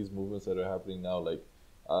 All of these movements that are happening now, like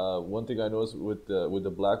one thing I noticed with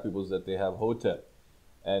the black people is that they have Hotep,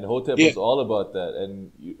 and Hotep is all about that.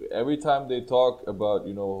 And every time they talk about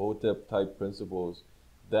Hotep type principles,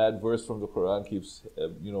 that verse from the Quran keeps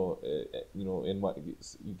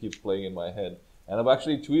keeps playing in my head. And I've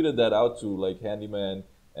actually tweeted that out to like Handyman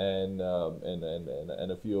and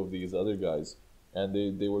a few of these other guys.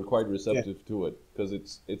 And they were quite receptive to it because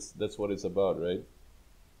it's that's what it's about, right?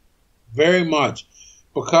 Very much,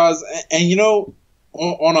 because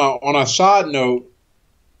on a side note,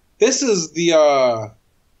 this is the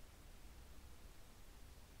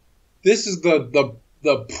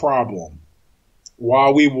problem.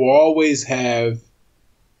 While we will always have,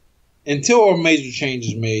 until a major change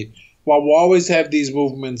is made, while we'll always have these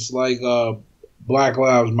movements like Black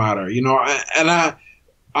Lives Matter,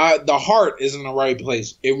 the heart is in the right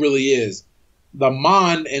place. It really is. The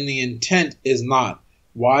mind and the intent is not.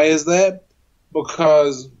 Why is that?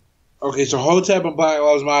 Because, so Hotep and Black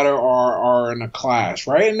Lives Matter are in a clash,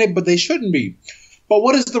 right? But they shouldn't be. But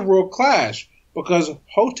what is the real clash? Because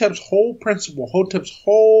Hotep's whole principle,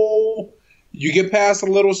 you get past the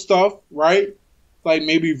little stuff, right? Like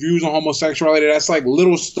maybe views on homosexuality, that's like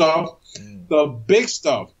little stuff. The big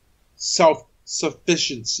stuff,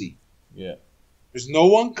 self-sufficiency. Yeah. There's no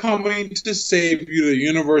one coming to save you. The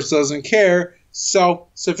universe doesn't care.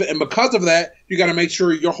 Self-sufficient. And because of that, you got to make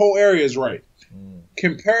sure your whole area is right.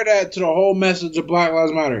 Compare that to the whole message of Black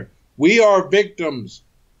Lives Matter. We are victims.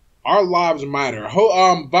 Our lives matter.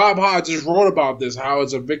 Bob Hodge just wrote about this, how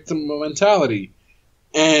it's a victim mentality.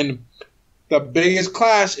 And the biggest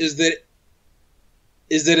clash is that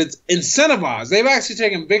it's incentivized. They've actually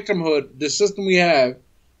taken victimhood, the system we have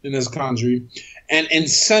in this country, and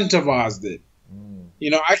incentivized it.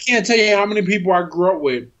 I can't tell you how many people I grew up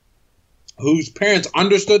with whose parents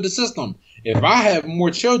understood the system. If I have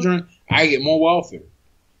more children, I get more welfare.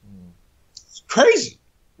 It's crazy,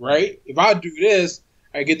 right? If I do this,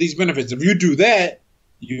 I get these benefits. If you do that,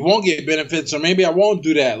 you won't get benefits, or maybe I won't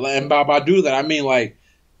do that. And by do that, I mean like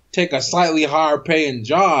take a slightly higher paying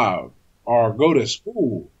job or go to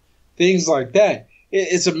school, things like that.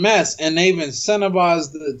 It's a mess, and they've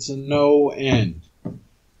incentivized it to no end.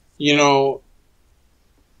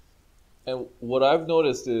 And what I've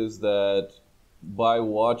noticed is that by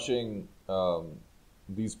watching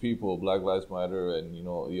these people, Black Lives Matter and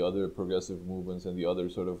the other progressive movements and the other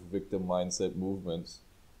sort of victim mindset movements,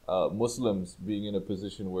 Muslims being in a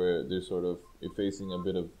position where they're sort of facing a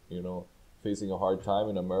bit of facing a hard time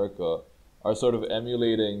in America, are sort of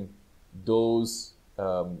emulating those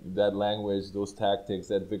that language, those tactics,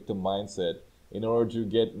 that victim mindset, in order to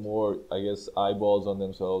get more, I guess, eyeballs on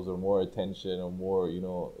themselves, or more attention, or more.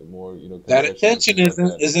 That attention is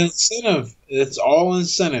incentive. It's all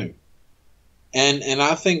incentive. And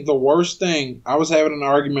I think the worst thing, I was having an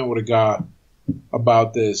argument with a guy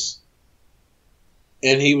about this,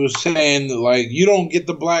 and he was saying that, like, you don't get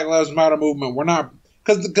the Black Lives Matter movement. We're not,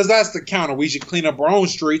 because that's the counter. We should clean up our own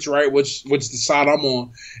streets, right? Which the side I'm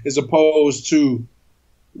on, as opposed to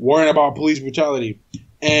worrying about police brutality.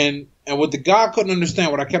 And what the guy couldn't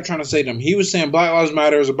understand, what I kept trying to say to him, he was saying Black Lives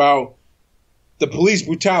Matter is about the police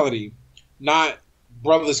brutality, not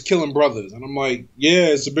brothers killing brothers. And I'm like, yeah,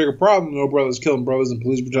 it's a bigger problem, no brothers killing brothers and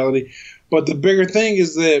police brutality. But the bigger thing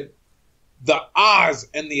is that the odds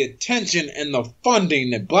and the attention and the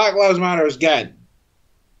funding that Black Lives Matter has gotten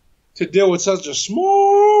to deal with such a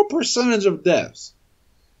small percentage of deaths,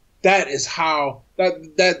 that is how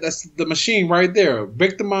that's the machine right there.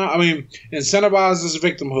 Incentivizes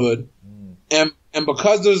victimhood, and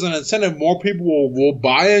because there's an incentive, more people will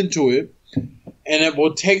buy into it, and it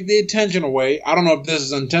will take the attention away. I don't know if this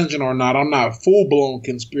is intentional or not. I'm not a full-blown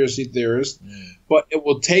conspiracy theorist, but it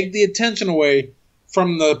will take the attention away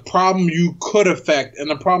from the problem you could affect and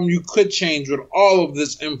the problem you could change with all of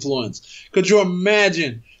this influence. Could you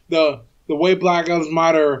imagine the way Black Lives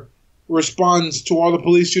Matter responds to all the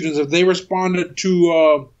police shootings? If they responded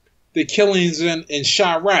to the killings in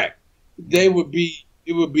Chirac, it would be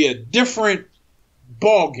a different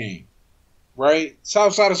ball game, right?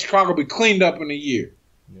 South side of Chicago would be cleaned up in a year.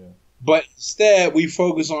 Yeah. But instead, we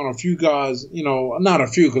focus on a few guys, not a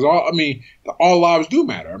few, because all lives do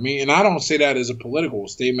matter. And I don't say that as a political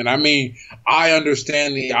statement. I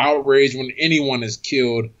understand the outrage when anyone is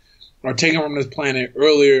killed or taken from this planet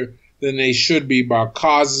earlier than they should be by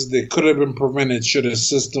causes that could have been prevented had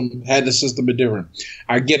the system been different.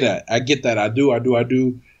 I get that. I do.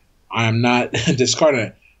 I am not discarding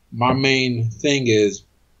it. My main thing is,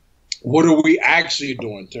 what are we actually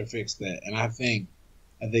doing to fix that? And I think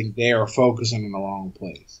they are focusing in the wrong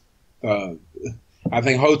place. I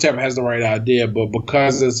think Hotep has the right idea, but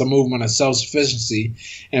because it's a movement of self-sufficiency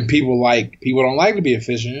and people don't like to be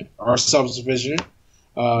efficient or self-sufficient,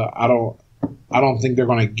 I don't think they're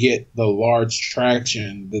going to get the large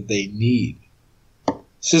traction that they need.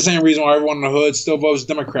 It's the same reason why everyone in the hood still votes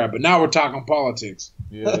Democrat, but now we're talking politics.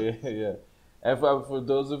 Yeah. And for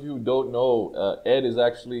those of you who don't know, Ed is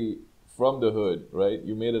actually from the hood, right?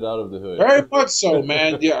 You made it out of the hood. Very much so,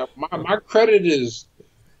 man. Yeah, my credit is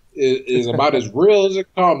about as real as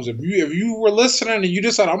it comes. If you were listening and you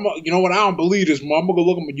decided, I don't believe this, man, I'm gonna go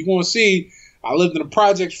look at them. You're gonna see I lived in the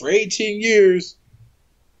projects for 18 years.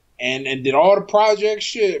 And did all the project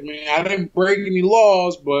shit. I didn't break any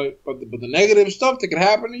laws, but the negative stuff that could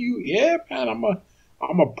happen to you, yeah, man, I'm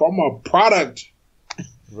a product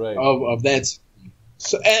of that.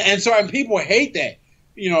 So and people hate that.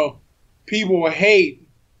 People hate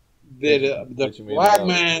that the black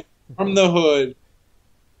man from the hood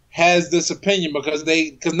has this opinion because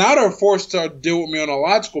now they're forced to deal with me on a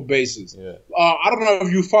logical basis. Yeah. I don't know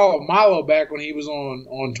if you followed Milo back when he was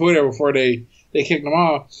on Twitter before they kicked him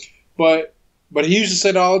off. But he used to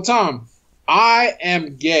say that all the time. I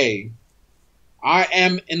am gay. I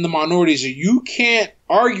am in the minority. So you can't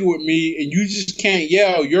argue with me and you just can't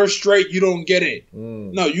yell, you're straight, you don't get it.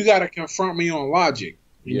 No, you got to confront me on logic.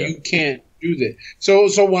 And you can't do that. So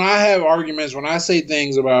when I have arguments, when I say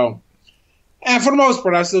things about, and for the most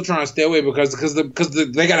part, I still try and stay away because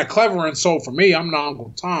they got a clever insult for me. I'm the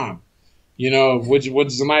Uncle Tom, which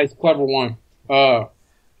is a nice, clever one. Or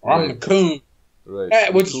I'm the coon.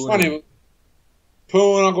 Right. Which is funny.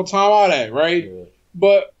 Pooh and Uncle Tom, all that, right? Yeah.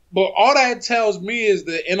 But all that tells me is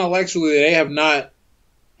that intellectually they have not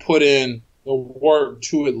put in the work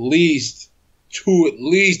to at least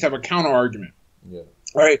have a counter argument. Yeah.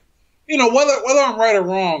 Right? Whether I'm right or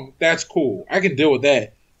wrong, that's cool. I can deal with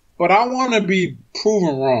that. But I want to be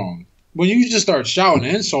proven wrong. When you just start shouting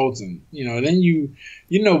insults and then you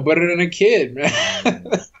know better than a kid, man.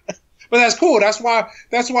 But that's cool. That's why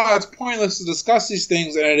it's pointless to discuss these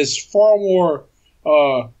things, and it is far more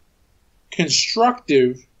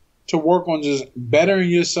constructive to work on just bettering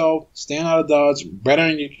yourself, staying out of dodge,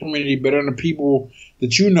 bettering your community, bettering the people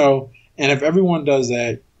that you know. And if everyone does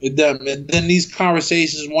that, then these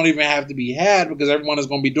conversations won't even have to be had because everyone is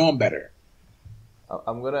going to be doing better.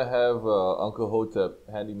 I'm going to have Uncle Hotep,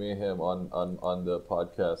 Handy Mayhem, on the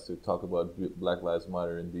podcast to talk about Black Lives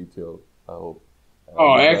Matter in detail, I hope.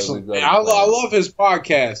 Excellent. I love his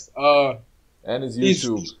podcast. And his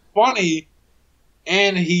YouTube. He's funny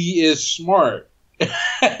and he is smart.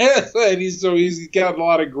 And he's got a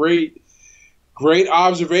lot of great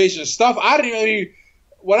observations. Stuff I didn't really.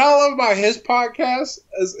 What I love about his podcast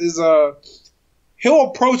is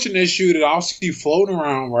he'll approach an issue that I'll see floating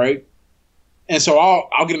around, right? And so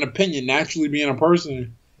I'll get an opinion naturally being a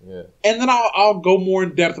person. Yeah. And then I'll go more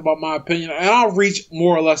in depth about my opinion, and I'll reach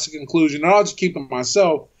more or less a conclusion, and I'll just keep it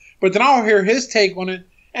myself. But then I'll hear his take on it,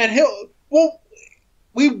 and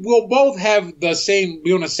we will both have be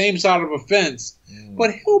on the same side of a fence,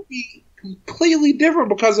 but he'll be completely different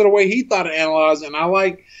because of the way he thought and analyzed. And I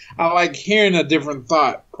like hearing a different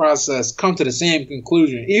thought process come to the same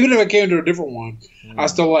conclusion, even if it came to a different one. I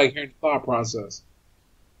still like hearing the thought process.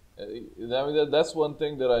 I mean, that's one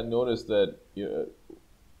thing that I noticed that,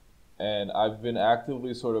 and I've been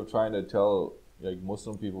actively sort of trying to tell like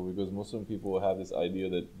Muslim people, because Muslim people have this idea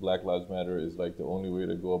that Black Lives Matter is like the only way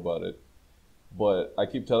to go about it. But I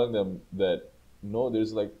keep telling them that no,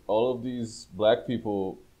 there's like all of these black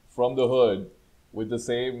people from the hood with the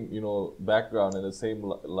same, background and the same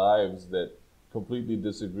lives that completely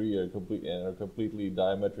disagree and are completely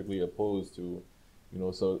diametrically opposed to,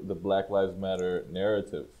 so the Black Lives Matter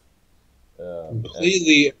narrative.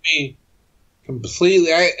 Completely.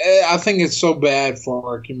 Completely. I think it's so bad for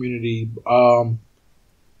our community. And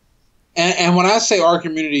when I say our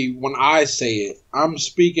community, when I say it, I'm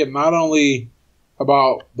speaking not only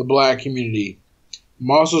about the black community,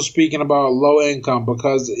 I'm also speaking about low income,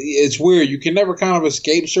 because it's weird. You can never kind of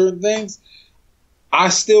escape certain things. I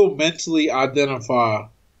still mentally identify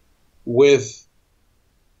with.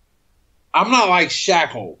 I'm not like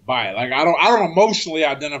shackled by it. Like I don't emotionally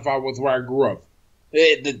identify with where I grew up.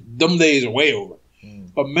 Them days are way over.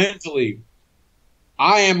 But mentally,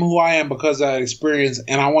 I am who I am because of that experience,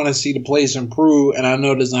 and I want to see the place improve, and I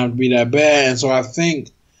know it doesn't have to be that bad. And so I think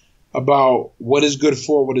about what is good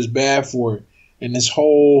for it, what is bad for it. And this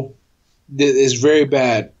whole is very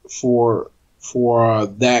bad for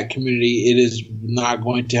that community. It is not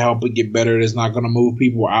going to help it get better. It is not going to move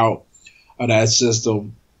people out of that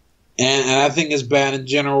system. And I think it's bad in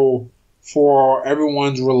general for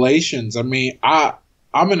everyone's relations. I mean,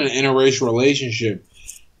 I'm in an interracial relationship,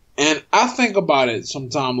 and I think about it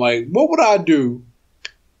sometimes, like, what would I do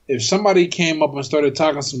if somebody came up and started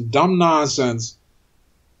talking some dumb nonsense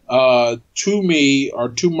to me or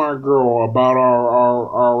to my girl about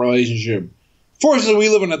our relationship? Fortunately, we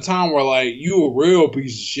live in a time where, like, you a real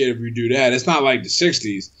piece of shit if you do that. It's not like the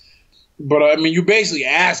 60s. But, I mean, you're basically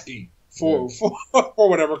asking for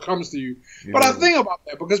whatever comes to you. Yeah. But I think about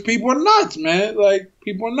that because people are nuts, man. Like,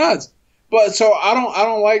 people are nuts. But so I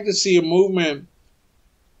don't like to see a movement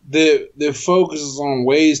that focuses on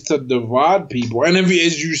ways to divide people. And if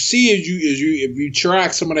you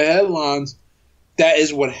track some of the headlines, that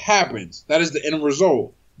is what happens. That is the end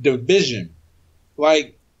result. Division.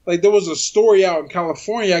 Like there was a story out in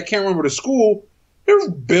California, I can't remember the school, they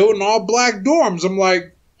were building all black dorms. I'm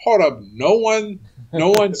like, hold up, no one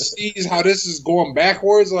sees how this is going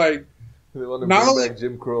backwards. Like, they want to bring back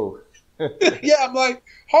Jim Crow. Yeah, I'm like,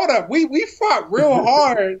 hold up, we fought real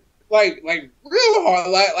hard, like real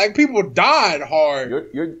hard, like people died hard.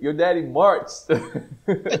 Your daddy marched to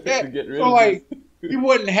get rid of like this. You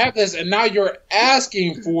wouldn't have this, and now you're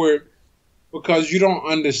asking for it because you don't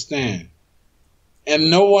understand.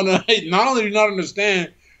 And no one, not only do you not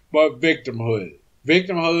understand, but victimhood,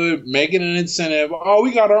 making an incentive. Oh,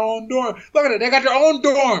 we got our own dorm. Look at it, they got their own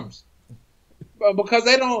dorms. Because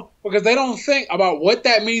they don't think about what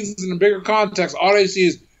that means in the bigger context. All they see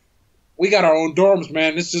is, we got our own dorms,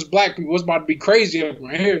 man. This is black people. It's about to be crazy up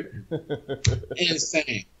right here.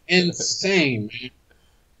 Insane, man.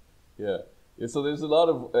 Yeah. So there's a lot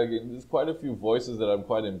of, there's quite a few voices that I'm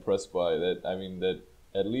quite impressed by. That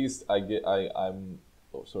at least I'm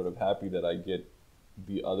sort of happy that I get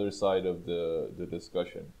the other side of the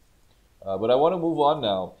discussion. But I want to move on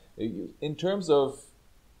now. In terms of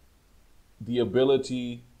the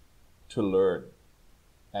ability to learn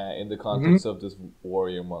in the context of this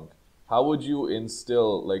warrior monk, how would you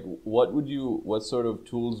instill, like, what sort of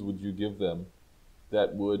tools would you give them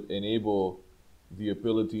that would enable the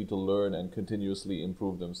ability to learn and continuously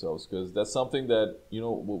improve themselves? Because that's something that,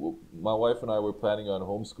 my wife and I were planning on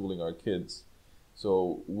homeschooling our kids.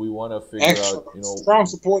 So we want to figure out, strong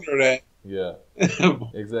supporter of that. Yeah,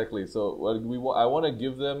 exactly. So I want to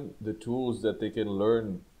give them the tools that they can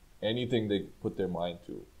learn anything they put their mind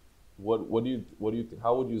to. What do you think?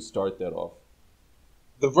 How would you start that off?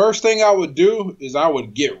 The first thing I would do is I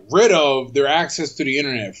would get rid of their access to the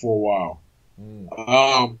internet for a while.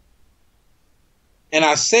 And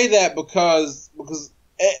I say that because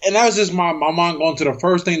and that was just my mind going to the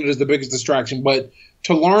first thing that is the biggest distraction. But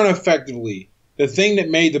to learn effectively, the thing that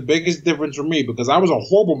made the biggest difference for me, because I was a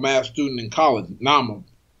horrible math student in college. Now I'm a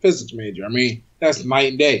physics major. I mean, that's night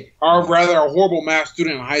and day. Or rather, a horrible math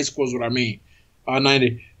student in high school is what I mean.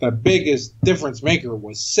 The biggest difference maker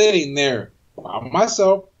was sitting there by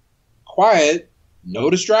myself, quiet, no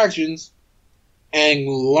distractions, and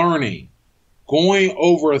learning. Going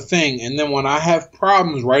over a thing, and then when I have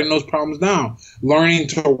problems, writing those problems down, learning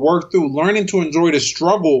to work through, learning to enjoy the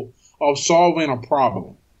struggle of solving a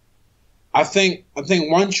problem.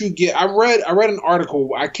 once you get, I read an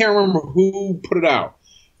article. I can't remember who put it out,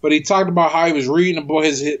 but he talked about how he was reading a book.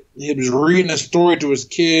 He was reading a story to his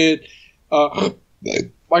kid,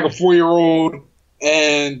 like a 4-year-old,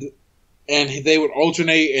 and they would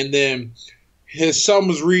alternate, and then his son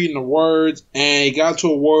was reading the words, and he got to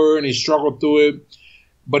a word, and he struggled through it,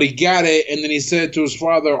 but he got it, and then he said to his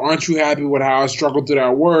father, "Aren't you happy with how I struggled through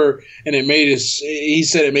that word?" And he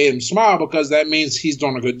said it made him smile because that means he's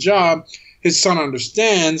doing a good job. His son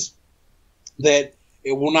understands that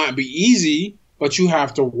it will not be easy, but you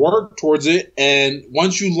have to work towards it, and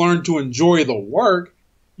once you learn to enjoy the work,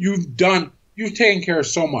 you've taken care of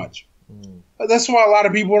so much. That's why a lot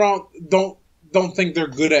of people don't think they're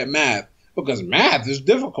good at math, because math is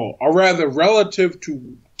difficult, or rather, relative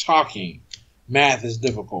to talking, math is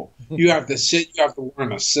difficult. You have to sit, you have to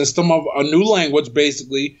learn a system of a new language,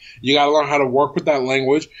 basically. You got to learn how to work with that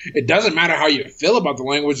language. It doesn't matter how you feel about the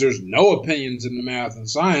language. There's no opinions in the math and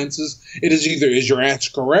sciences. It is either, is your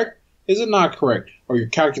answer correct? Is it not correct? Or your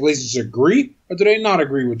calculations agree, or do they not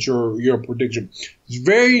agree with your prediction?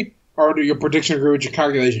 Or do your prediction agree with your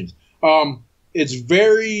calculations? It's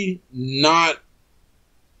very much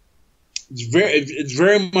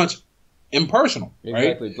impersonal, right?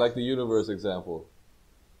 Exactly, it's like the universe example.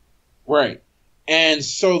 Right. And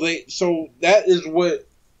so that is what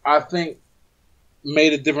I think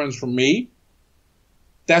made a difference for me.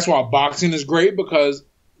 That's why boxing is great, because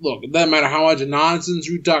look, it doesn't matter how much nonsense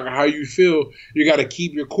you talk or how you feel, you got to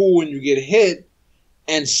keep your cool when you get hit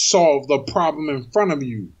and solve the problem in front of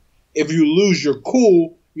you. If you lose your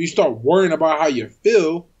cool, you start worrying about how you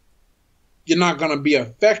feel, you're not going to be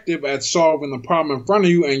effective at solving the problem in front of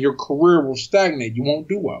you, and your career will stagnate. You won't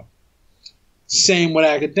do well. Same with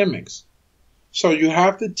academics. So you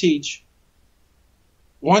have to teach,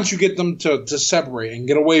 once you get them to separate and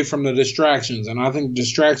get away from the distractions, and I think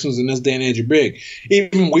distractions in this day and age are big.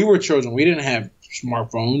 Even when we were children, we didn't have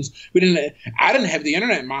smartphones. I didn't have the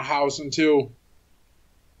internet in my house until,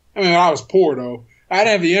 I was poor though. I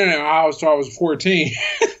didn't have the internet in my house until I was 14.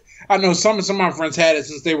 I know some of my friends had it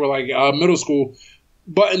since they were like middle school,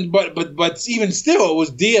 but even still, it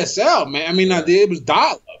was DSL, man. It was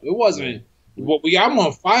dial-up. It wasn't what we got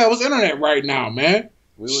on fire. It was internet right now, man.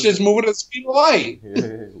 It's just moving at the speed of light.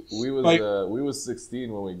 Yeah, we was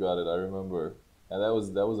 16 when we got it. I remember, and that was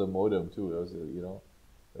a modem too. That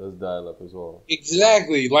was dial-up as well.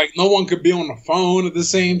 Exactly. Like no one could be on the phone at the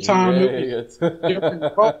same time.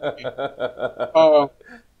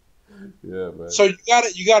 Yeah, man. So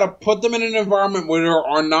you gotta put them in an environment where there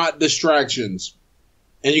are not distractions,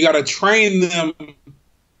 and you gotta train them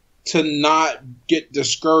to not get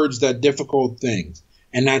discouraged at difficult things,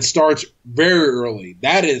 and that starts very early.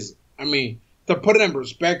 That is, to put it in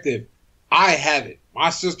perspective, I have it. My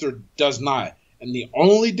sister does not, and the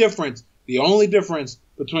only difference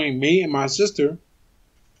between me and my sister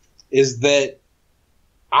is that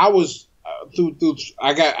I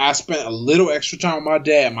spent a little extra time with my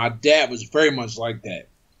dad. My dad was very much like that.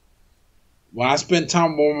 When I spent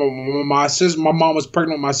time with my sister, my mom was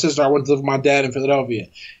pregnant with my sister, I went to live with my dad in Philadelphia.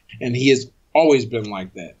 And he has always been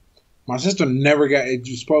like that. My sister never got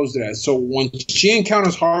exposed to that. So when she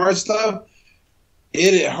encounters hard stuff,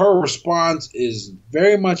 her response is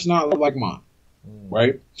very much not like mine.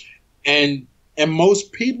 Right? And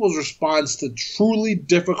most people's response to truly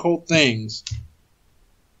difficult things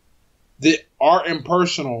that are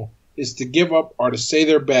impersonal is to give up or to say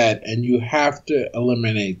they're bad, and you have to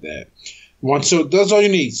eliminate that. So that's all you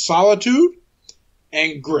need: solitude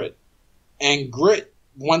and grit. And grit,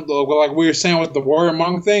 like we were saying with the warrior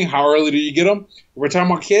monk thing, how early do you get them? We're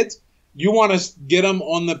talking about kids. You want to get them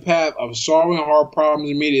on the path of solving hard problems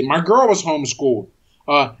immediately. My girl was homeschooled,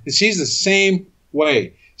 and she's the same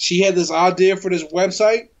way. She had this idea for this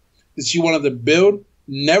website that she wanted to build.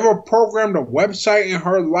 Never programmed a website in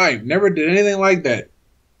her life. Never did anything like that.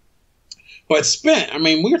 But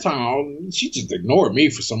we were talking, she just ignored me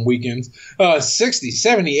for some weekends. 60,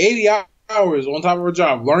 70, 80 hours on top of her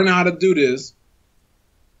job, learning how to do this.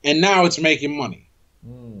 And now it's making money.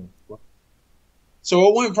 So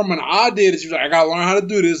it went from an idea that she was like, I got to learn how to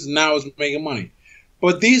do this, and now it's making money.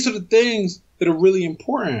 But these are the things that are really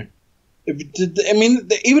important.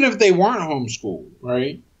 Even if they weren't homeschooled,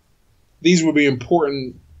 right? These would be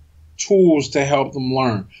important tools to help them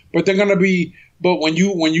learn. But they're going to be, when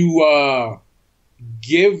you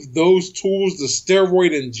give those tools the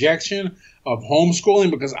steroid injection of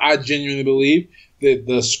homeschooling, because I genuinely believe that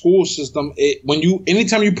the school system,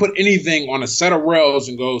 anytime you put anything on a set of rails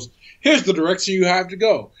and goes, here's the direction you have to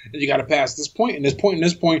go, and you got to pass this point and this point and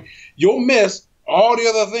this point, you'll miss all the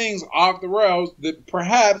other things off the rails that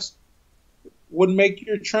perhaps would make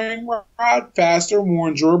your train ride faster, more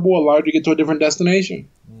enjoyable, allow you to get to a different destination.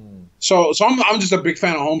 So I'm just a big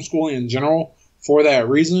fan of homeschooling in general for that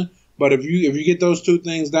reason. But if you get those two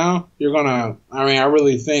things down, you're gonna. I mean, I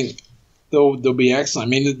really think they'll be excellent. I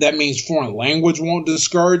mean, that means foreign language won't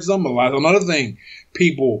discourage them. Another thing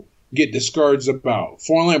people get discouraged about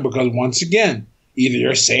foreign language, because once again, either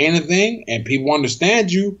you're saying a thing and people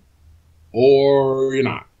understand you, or you're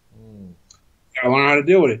not. You gotta learn how to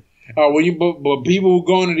deal with it. But people who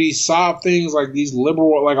go into these soft things like these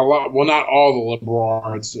liberal, like a lot, well, not all the liberal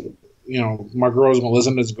arts. You know, my girl's gonna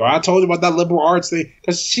listen to this. Go, I told you about that liberal arts thing,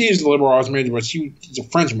 because she's a liberal arts major, but she's a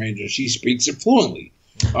French major. She speaks it fluently.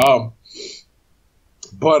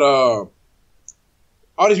 But all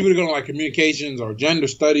these people are going to like communications or gender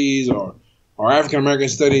studies or African American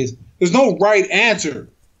studies. There's no right answer.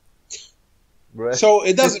 Right. So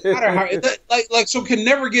it doesn't matter how so it can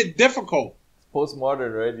never get difficult.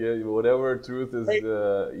 Postmodern, right? Yeah, whatever truth is, right.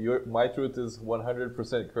 My truth is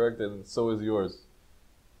 100% correct, and so is yours.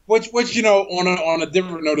 Which you know, on a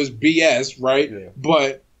different note, is BS, right? Yeah.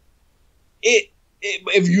 But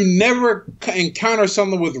if you never encounter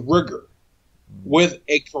something with rigor, with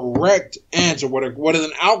a correct answer, what is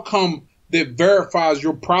an outcome that verifies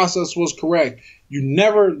your process was correct, you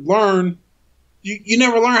never learn. You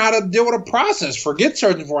never learn how to deal with a process. Forget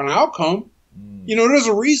searching for an outcome. You know, there's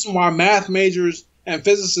a reason why math majors and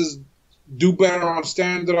physicists do better on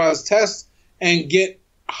standardized tests and get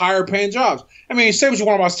higher paying jobs. I mean, say what you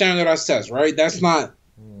want about standardized tests, right? That's not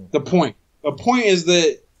the point. The point is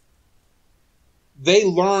that they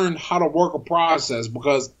learn how to work a process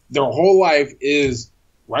because their whole life is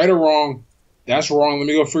right or wrong. That's wrong. Let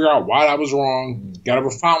me go figure out why that was wrong. Got to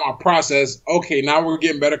refine my process. Okay, now we're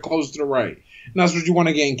getting better, close to the right. And that's what you want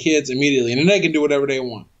to get in kids immediately. And then they can do whatever they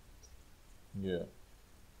want. Yeah.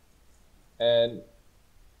 And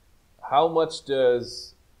how much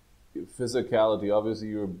does physicality, obviously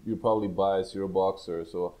you're probably biased, you're a boxer,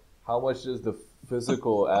 so how much does the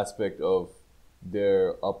physical aspect of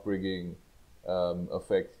their upbringing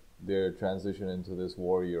affect their transition into this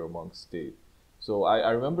warrior amongst state? So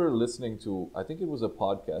I remember listening to, I think it was a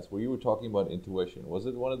podcast where you were talking about intuition. Was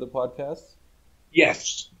it one of the podcasts?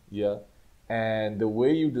 Yes. Yeah. And the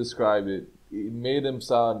way you described it, it made them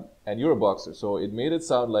sound, and you're a boxer, so it made it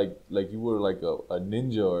sound like you were like a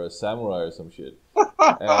ninja or a samurai or some shit.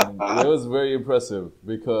 And it was very impressive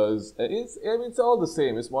because it's all the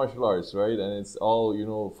same. It's martial arts, right? And it's all, you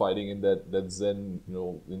know, fighting in that Zen, you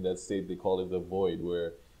know, in that state they call it the void,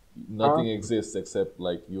 where nothing exists except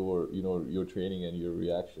like your training and your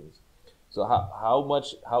reactions. So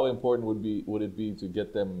how important would it be to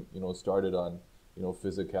get them, you know, started on, you know,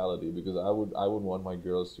 physicality? Because I would want my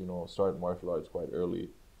girls, you know, start martial arts quite early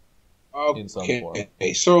in some form.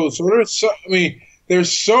 So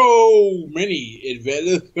there's so many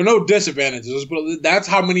advantages. There are no disadvantages, but that's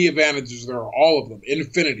how many advantages there are. All of them,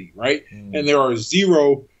 infinity, right? And there are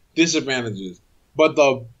zero disadvantages. But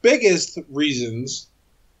the biggest reasons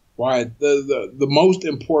why, the most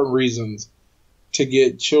important reasons to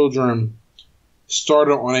get children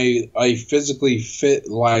started on a physically fit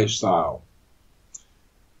lifestyle.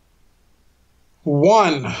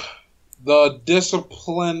 One, the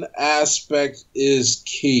discipline aspect is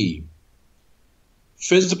key.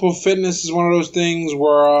 Physical fitness is one of those things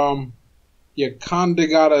where you kind of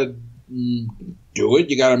got to do it.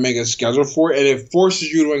 You got to make a schedule for it, and it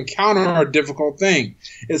forces you to encounter a difficult thing.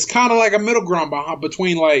 It's kind of like a middle ground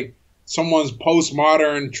between like someone's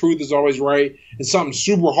postmodern truth is always right and something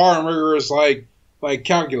super hard and rigorous like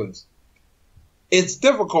calculus. It's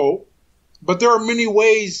difficult, but there are many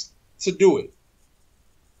ways to do it.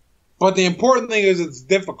 But the important thing is it's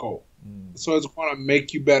difficult. So it's going to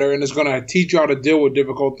make you better, and it's going to teach you how to deal with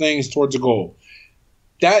difficult things towards a goal.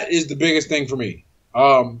 That is the biggest thing for me.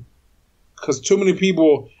 Because too many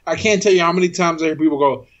people, I can't tell you how many times I hear people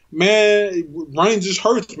go, man, running just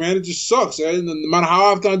hurts, man. It just sucks. And no matter how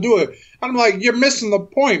often I do it. I'm like, you're missing the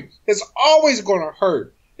point. It's always going to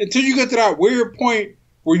hurt until you get to that weird point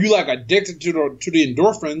where you like addicted to the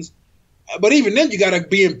endorphins. But even then, you got to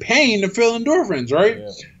be in pain to feel endorphins, right?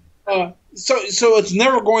 Yeah. So it's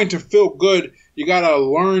never going to feel good. You got to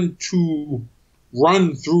learn to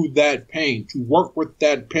run through that pain, to work with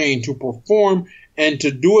that pain, to perform and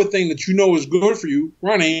to do a thing that you know is good for you,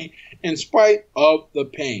 running, in spite of the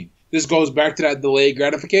pain. This goes back to that delayed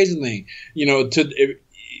gratification thing. You know,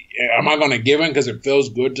 am I going to give in because it feels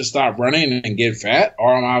good to stop running and get fat,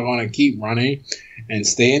 or am I going to keep running and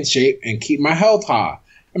stay in shape and keep my health high?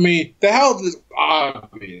 I mean, the health is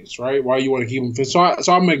obvious, right? Why you want to keep them fit. So I'm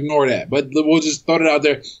going to ignore that. But we'll just throw it out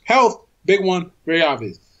there. Health, big one, very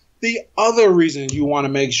obvious. The other reason you want to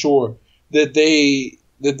make sure that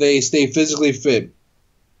they stay physically fit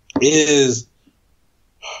is,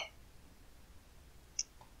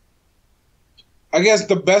 I guess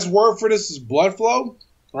the best word for this is blood flow,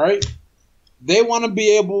 right? They want to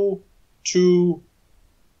be able to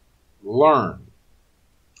learn.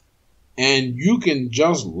 And you can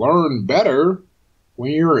just learn better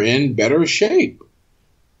when you're in better shape.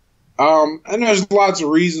 And there's lots of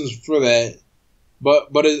reasons for that.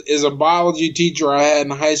 But as a biology teacher I had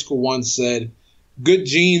in high school once said, good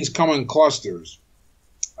genes come in clusters.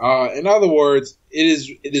 In other words,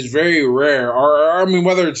 it is very rare. Or I mean,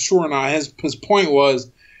 whether it's true or not, his point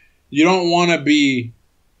was you don't want to be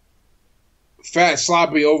fat,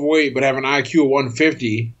 sloppy, overweight, but have an IQ of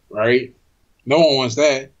 150, right? No one wants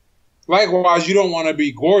that. Likewise, you don't want to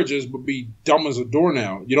be gorgeous, but be dumb as a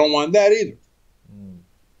doornail. You don't want that either.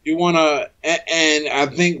 You want to, and I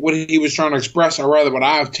think what he was trying to express, or rather what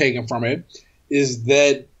I've taken from it, is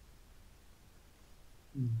that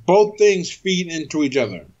both things feed into each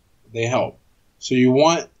other. They help. So you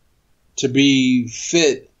want to be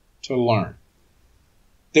fit to learn.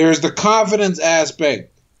 There's the confidence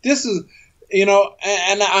aspect. This is, and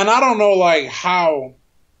I don't know like how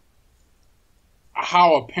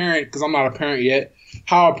a parent, because I'm not a parent yet,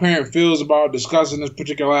 how a parent feels about discussing this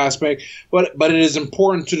particular aspect, but it is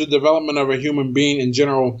important to the development of a human being in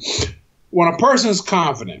general. When a person is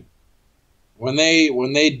confident, when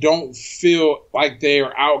they don't feel like they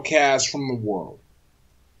are outcast from the world,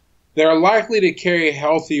 they're likely to carry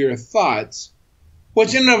healthier thoughts,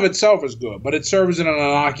 which in and of itself is good, but it serves as an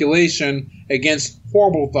inoculation against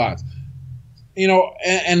horrible thoughts.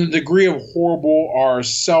 And the degree of horrible are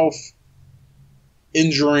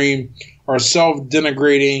self-injuring or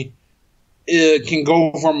self-denigrating. It can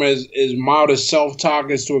go from as mild as self-talk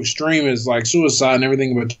as to extreme as like suicide and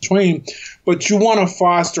everything in between. But you want to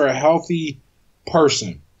foster a healthy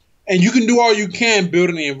person. And you can do all you can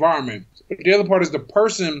building the environment. But the other part is the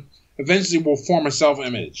person eventually will form a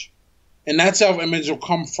self-image. And that self-image will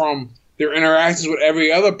come from their interactions with every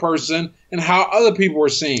other person and how other people are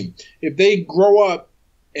seen. If they grow up,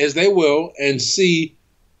 as they will, and see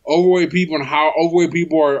overweight people and how overweight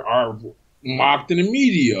people are mocked in the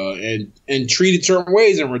media and treated certain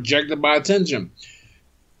ways and rejected by attention,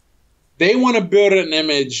 they want to build an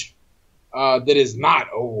image that is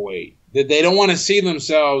not overweight. That they don't want to see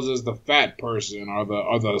themselves as the fat person or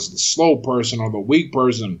the slow person or the weak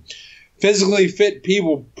person. Physically fit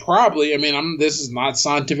people probably, this is not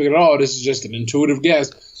scientific at all, this is just an intuitive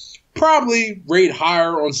guess, probably rate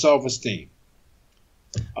higher on self-esteem.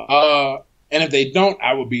 And if they don't,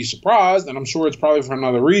 I would be surprised, and I'm sure it's probably for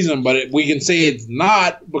another reason, but we can say it's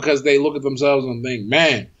not because they look at themselves and think,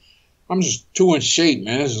 man, I'm just too in shape,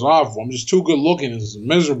 man, this is awful, I'm just too good looking, this is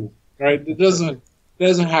miserable, right? It doesn't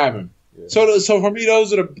happen. Yeah. So for me,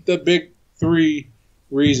 those are the big three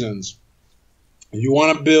reasons. You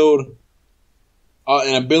want to build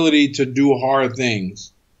an ability to do hard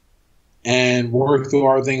things and work through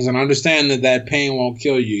hard things and understand that pain won't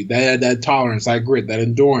kill you, that tolerance, that grit, that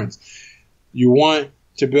endurance. You want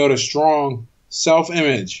to build a strong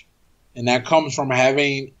self-image, and that comes from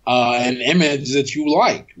having an image that you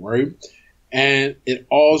like, right? And you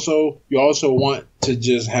also want to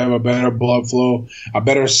just have a better blood flow, a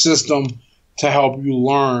better system to help you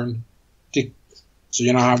learn, so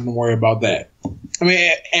you're not having to worry about that.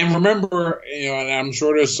 And remember, and I'm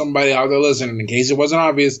sure there's somebody out there listening, in case it wasn't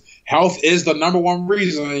obvious, health is the number one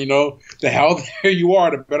reason, the healthier you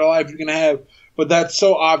are, the better life you can have. But that's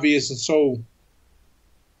so obvious and so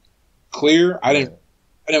clear. I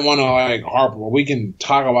didn't want to harp. Well, we can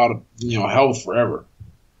talk about health forever.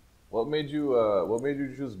 What made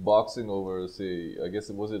you choose boxing over, say, I guess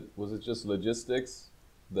was it just logistics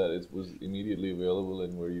that it was immediately available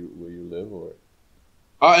in where you live, or?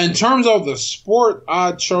 In terms of the sport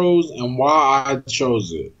I chose and why I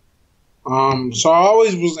chose it, so I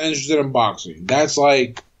always was interested in boxing. That's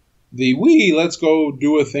like let's go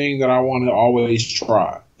do a thing that I want to always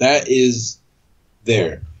try. That is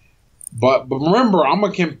there. But remember, I'm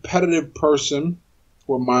a competitive person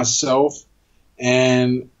with myself,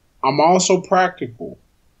 and I'm also practical.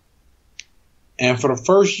 And for the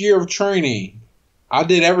first year of training, I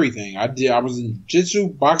did everything. I was in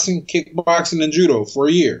jiu-jitsu, boxing, kickboxing, and judo for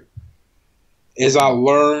a year. As I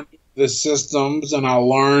learned the systems and I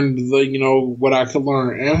learned what I could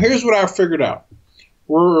learn. And here's what I figured out.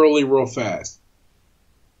 Real fast.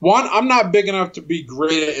 One, I'm not big enough to be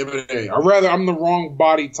great at MMA. Or rather, I'm the wrong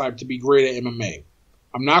body type to be great at MMA.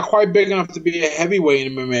 I'm not quite big enough to be a heavyweight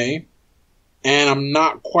in MMA. And I'm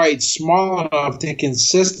not quite small enough to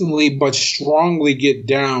consistently but strongly get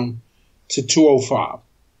down to 205.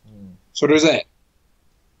 So there's that.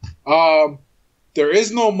 There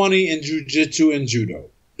is no money in jiu-jitsu and judo.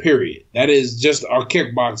 Period. That is just our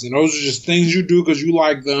kickboxing. Those are just things you do because you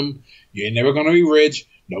like them. You ain't never gonna be rich.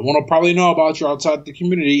 No one will probably know about you outside the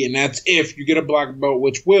community, and that's if you get a black belt,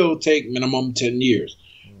 which will take minimum 10 years,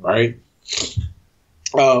 right?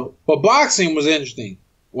 But boxing was interesting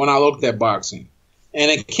when I looked at boxing, and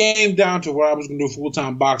it came down to what I was gonna do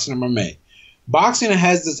full-time boxing MMA. Boxing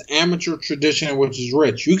has this amateur tradition, which is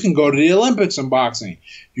rich. You can go to the Olympics in boxing.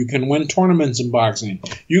 You can win tournaments in boxing.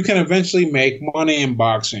 You can eventually make money in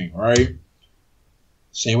boxing, right?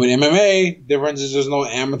 Same with MMA. Difference is there's no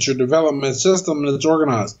amateur development system that's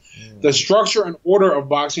organized. The structure and order of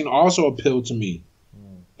boxing also appealed to me.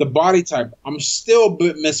 The body type. I'm still a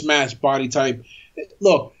bit mismatched body type.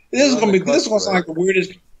 Look, this is going to sound like the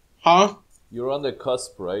weirdest. Huh? You're on the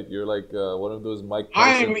cusp, right? You're like one of those Mike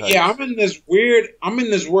Tyson types. Yeah, I'm in this weird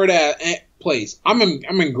place. I'm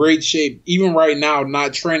in great shape. Even right now,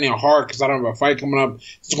 not training hard because I don't have a fight coming up.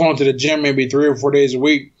 Just going to the gym maybe 3 or 4 days a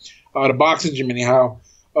week. The boxing gym anyhow.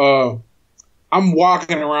 I'm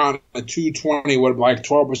walking around at 220 with like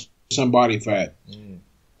 12% body fat.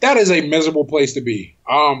 That is a miserable place to be.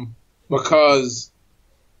 Because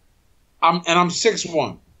I'm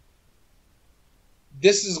 6'1".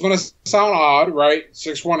 This is going to sound odd, right?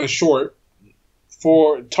 6'1" is short.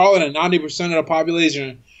 For taller than 90% of the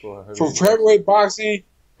population, for heavyweight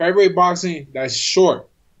boxing, that's short.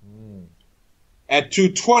 At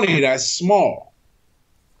 220, that's small.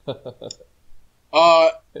 Now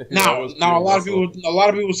a lot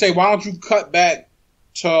of people say, why don't you cut back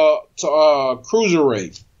to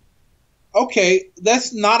cruiserweight? Okay,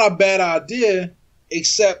 that's not a bad idea.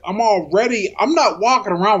 Except I'm not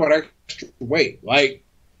walking around with extra weight. Like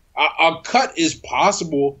a cut is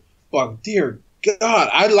possible, but dear God,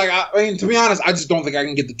 I mean, to be honest, I just don't think I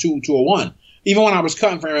can get the 201. Even when I was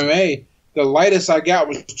cutting for MMA, the lightest I got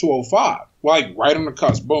was 205. Like right on the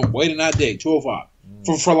cusp. Boom, weight in that day, 205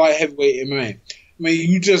 for light heavyweight MMA. I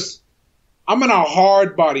mean, I'm in a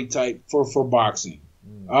hard body type for boxing.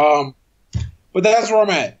 But that's where I'm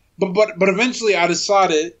at. But eventually I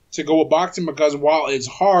decided to go with boxing because while it's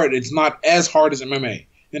hard, it's not as hard as MMA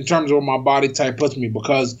in terms of where my body type puts me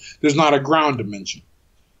because there's not a ground dimension.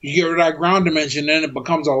 You get rid of that ground dimension, then it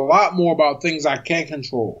becomes a lot more about things I can't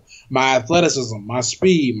control. My athleticism, my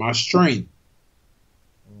speed, my strength,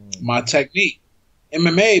 my technique.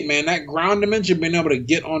 MMA, man, that ground dimension, being able to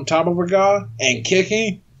get on top of a guy and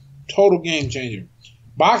kicking, total game changer.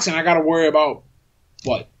 Boxing, I got to worry about,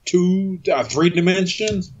 3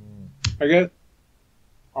 dimensions, I guess?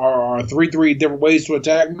 Or three different ways to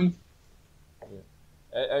attack me.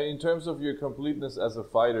 Yeah. In terms of your completeness as a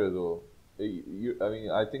fighter, though,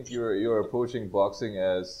 I think you're approaching boxing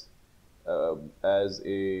as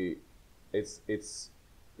you're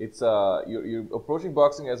approaching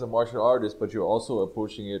boxing as a martial artist, but you're also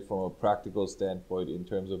approaching it from a practical standpoint in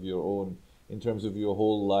terms of your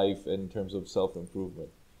whole life and in terms of self-improvement,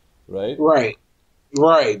 right?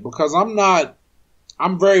 Right. Because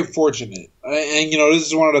I'm very fortunate. And this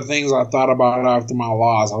is one of the things I thought about after my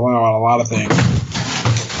loss. I learned about a lot of things.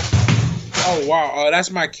 Oh, wow. That's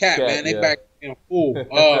my cat, man. They back in a fool.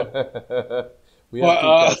 We have 2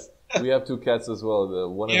 cats. We have 2 cats as well.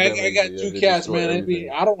 I got 2 cats, man.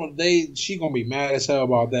 She gonna be mad as hell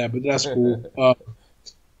about that, but that's cool.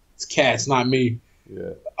 It's cats, not me.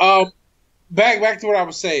 Yeah. Back to what I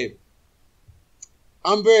was saying.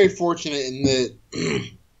 I'm very fortunate in that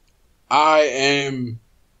I am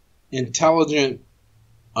intelligent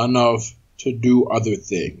enough to do other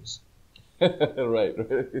things. Right.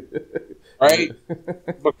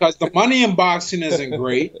 Because the money in boxing isn't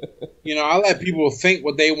great. I let people think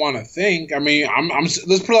what they want to think. I mean,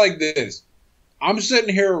 let's put it like this. I'm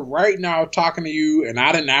sitting here right now talking to you, and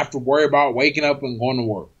I didn't have to worry about waking up and going to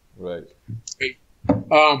work. Right.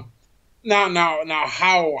 Now,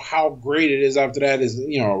 how great it is after that is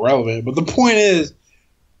irrelevant. But the point is,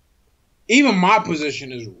 even my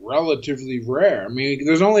position is relatively rare. I mean,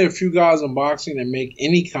 there's only a few guys in boxing that make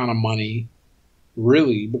any kind of money,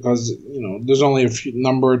 really, because there's only a few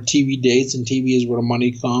number of TV dates, and TV is where the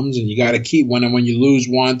money comes, and you got to keep winning. When you lose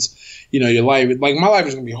once, your life, like my life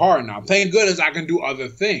is gonna be hard now. Thank goodness I can do other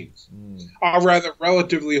things. Or rather,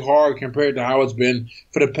 relatively hard compared to how it's been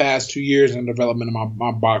for the past 2 years in the development of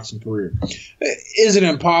my boxing career. Is it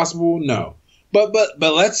impossible? No. But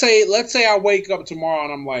let's say I wake up tomorrow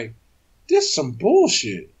and I'm like, this is some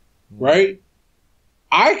bullshit, right?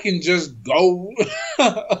 I can just go.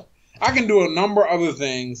 I can do a number of other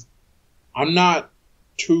things. I'm not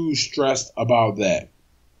too stressed about that.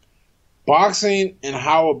 Boxing and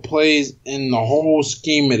how it plays in the whole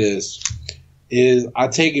scheme of this is I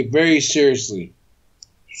take it very seriously.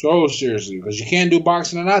 So seriously, because you can't do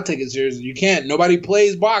boxing and not take it seriously. You can't. Nobody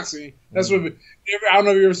plays boxing. That's what. I don't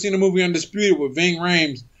know if you've ever seen a movie Undisputed with Ving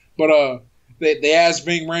Rhames, but they asked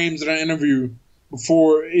Ving Rhames in an interview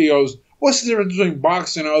before. He goes, "What's the difference between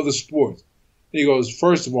boxing and other sports?" He goes,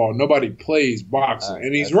 "First of all, nobody plays boxing,"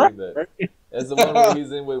 and he's right. That's the one where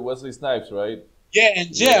he's in with Wesley Snipes, right? Yeah,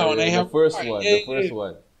 in jail, and they have the first one. The first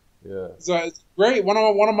one. Yeah. So it's great. One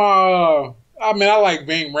of my. I mean, I like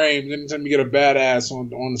Ving Rhames. Anytime you get a badass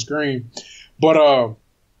on the screen, but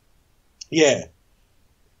yeah.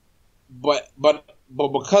 But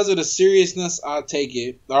because of the seriousness I take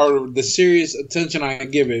it, or the serious attention I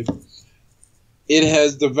give it, it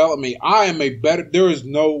has developed me. I am a better. There is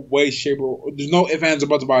no way, shape, or there's no ifs, ands, or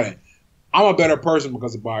buts about it. I'm a better person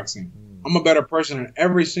because of boxing. I'm a better person in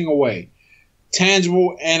every single way,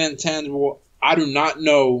 tangible and intangible. I do not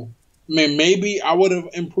know. I mean, maybe I would have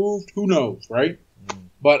improved. Who knows, right?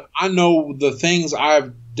 But I know the things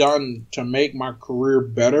I've done to make my career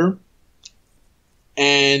better,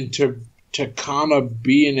 and to kind of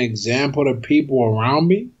be an example to people around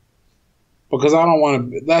me. Because I don't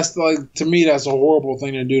want to. That's like, to me, that's a horrible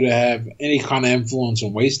thing to do, to have any kind of influence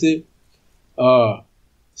and waste it.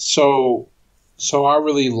 So I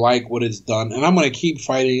really like what it's done, and I'm going to keep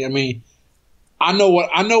fighting. I mean, I know what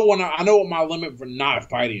my limit for not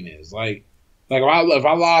fighting is. Like if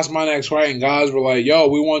I lost my next fight and guys were like, "Yo,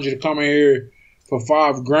 we want you to come in here for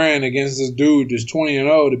 $5,000 against this dude that's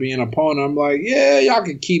 20-0 to be an opponent," I'm like, "Yeah, y'all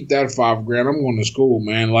can keep that $5,000. I'm going to school,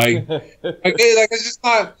 man." Like it's just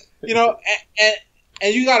not,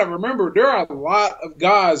 and you got to remember, there are a lot of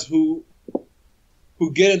guys who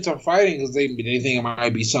get into fighting because they think it might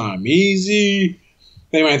be something easy.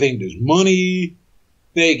 They might think there's money.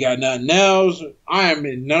 They got nothing else. I am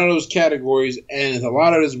in none of those categories, and a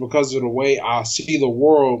lot of it is because of the way I see the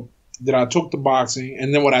world, that I took to boxing,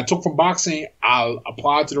 and then what I took from boxing, I'll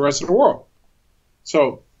apply to the rest of the world.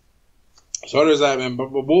 So there's that, man.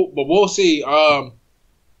 But we'll see. I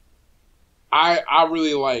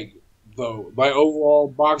really like, though. Like, overall,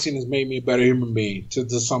 boxing has made me a better human being.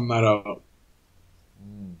 To sum that up.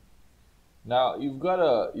 Now you've got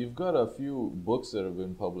a few books that have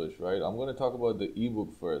been published, right? I'm going to talk about the ebook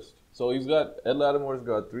first. So Ed Latimore's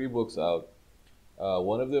got 3 books out.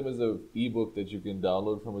 One of them is an ebook that you can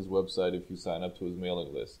download from his website if you sign up to his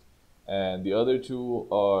mailing list, and the other 2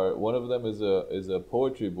 are, one of them is a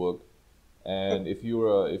poetry book, and if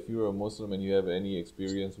you're a Muslim and you have any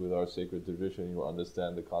experience with our sacred tradition, you'll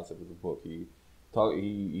understand the concept of the book. He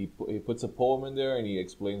puts a poem in there and he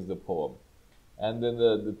explains the poem. And then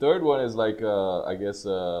the third one is like, is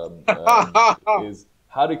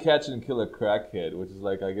How to Catch and Kill a Crackhead, which is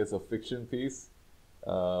like, I guess, a fiction piece.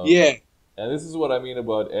 Yeah. And this is what I mean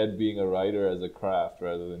about Ed being a writer as a craft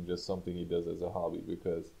rather than just something he does as a hobby,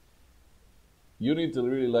 because you need to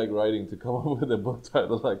really like writing to come up with a book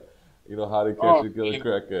title like, How to Catch and Kill a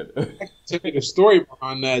Crackhead. Tell you the story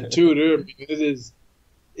behind that too, dude. I mean, it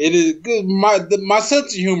is good. My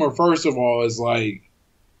sense of humor, first of all, is like,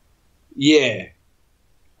 yeah,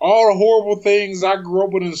 all the horrible things I grew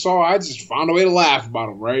up with and saw, I just found a way to laugh about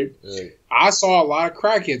them, right? I saw a lot of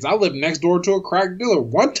crackheads. I lived next door to a crack dealer.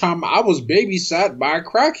 One time I was babysat by a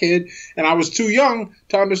crackhead, and I was too young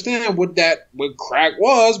to understand what crack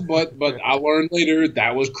was, but I learned later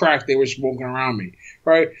that was crack they were smoking around me,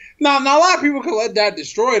 right? Now a lot of people could let that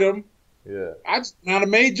destroy them. Yeah. I just have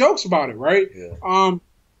made jokes about it, right? Yeah.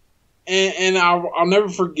 And I'll never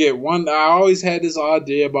forget I always had this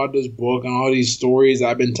idea about this book and all these stories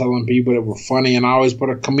I've been telling people that were funny, and I always put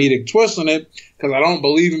a comedic twist on it because I don't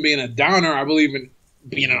believe in being a downer. I believe in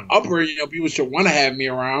being an upper. People should want to have me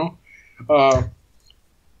around. And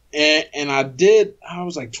I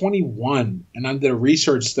was like 21, and I did a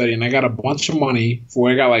research study, and I got a bunch of money for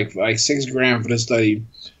it. I got like $6,000 for the study,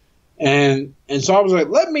 and so I was like,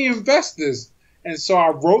 let me invest this. And so I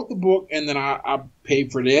wrote the book, and then I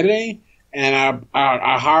paid for the editing, and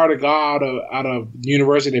I hired a guy out of the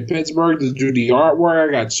University of Pittsburgh to do the artwork.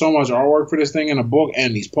 I got so much artwork for this thing in the book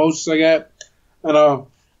and these posters I got, and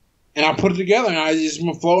I put it together, and I just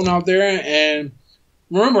been floating out there. And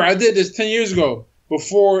remember, I did this 10 years ago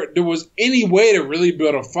before there was any way to really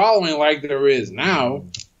build a following like there is now.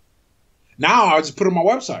 Now I just put it on my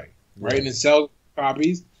website, right, and it sells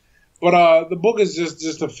copies. But the book is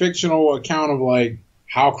just a fictional account of like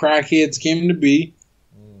how crackheads came to be,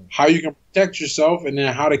 how you can protect yourself, and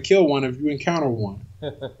then how to kill one if you encounter one.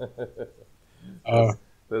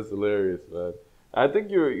 That's hilarious, man. I think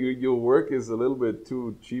your work is a little bit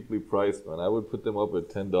too cheaply priced, man. I would put them up at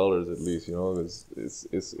 $10 at least. It's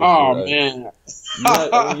man.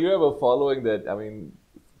 you have a following that, I mean,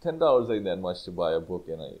 $10 ain't that much to buy a book,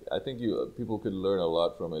 and I think people could learn a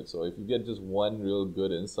lot from it. So if you get just one real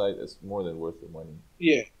good insight, it's more than worth the money.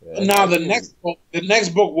 Yeah. Yeah, Now the next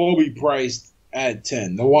book will be priced at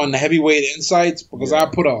 10. The one, the Heavyweight Insights, because I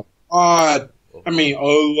put a lot of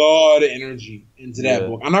energy into that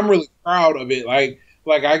book, and I'm really proud of it. Like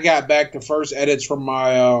I got back the first edits from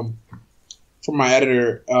my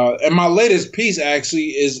editor, and my latest piece actually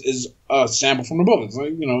is a sample from the book. It's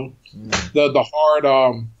like, the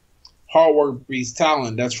hard work beats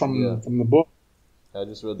talent. That's from the book. I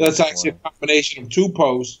just read that's actually a combination of two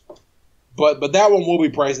posts, but that one will be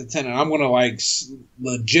priced at 10, and I'm gonna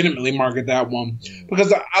legitimately market that one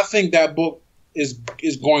because I think that book is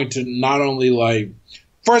going to not only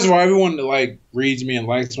first of all, everyone that reads me and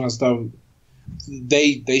likes my stuff,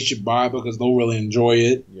 they should buy it because they'll really enjoy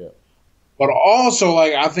it. Yeah. But also,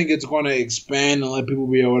 I think it's going to expand and let people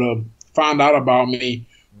be able to find out about me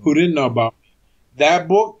who didn't know about me. That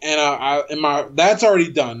book, and that's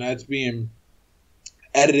already done. That's being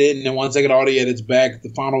edited, and then once I get all the edits back, the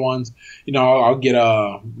final ones, I'll get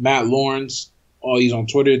Matt Lawrence. Oh, he's on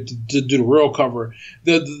Twitter to do the real cover.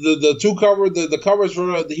 The two cover, the covers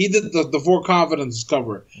for he did the For Confidence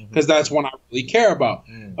cover because that's one I really care about.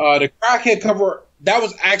 The Crackhead cover, that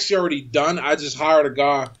was actually already done. I just hired a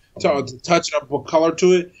guy to touch it up, put color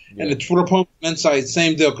to it, and the Twitter Pump Insight,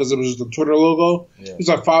 same deal because it was the Twitter logo. Yeah. It's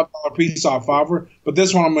like $5 piece off Fiverr. But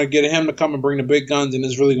this one I'm gonna get him to come and bring the big guns, and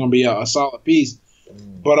it's really gonna be a solid piece.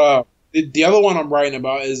 But the other one I'm writing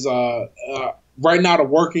about is right now the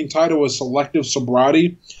working title is Selective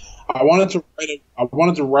Sobriety. I wanted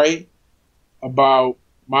to write about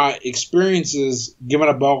my experiences giving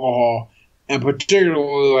up alcohol, and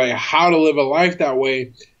particularly how to live a life that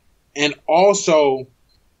way, and also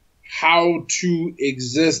how to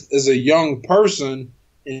exist as a young person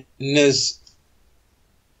in this.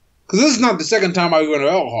 Because this is not the second time I went to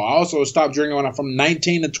alcohol. I also stopped drinking when I'm from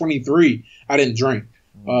 19 to 23. I didn't drink.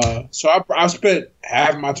 So I spent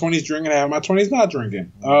half my 20s drinking, half my 20s not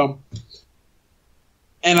drinking.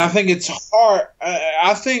 And I think it's hard.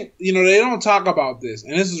 I think, they don't talk about this.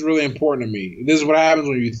 And this is really important to me. This is what happens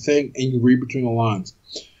when you think and you read between the lines.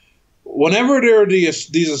 Whenever there are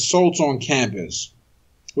these assaults on campus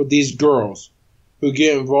with these girls who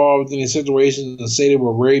get involved in these situations and say they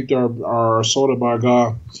were raped or assaulted by a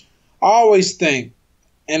guy, I always think,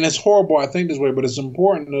 and it's horrible I think this way, but it's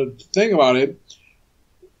important to think about it,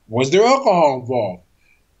 was there alcohol involved?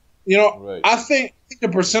 Right. I think the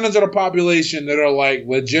percentage of the population that are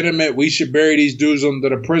legitimate, we should bury these dudes under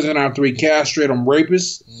the prison after we castrate them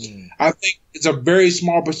rapists, I think it's a very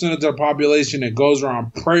small percentage of the population that goes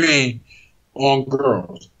around preying on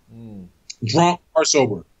girls, drunk or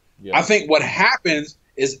sober. Yeah. I think what happens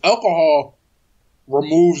is alcohol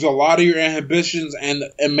removes a lot of your inhibitions and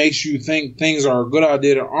makes you think things are a good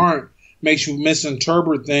idea that aren't, makes you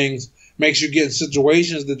misinterpret things, makes you get in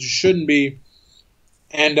situations that you shouldn't be.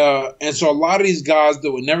 And so a lot of these guys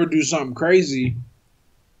that would never do something crazy,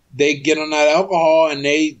 they get on that alcohol and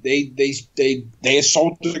they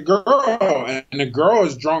assault the girl, and the girl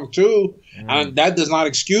is drunk too. And that does not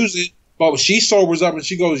excuse it. But she sobers up and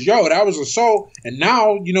she goes, "Yo, that was assault, and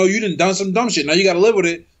now you done some dumb shit. Now you got to live with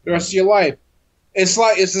it the rest of your life." It's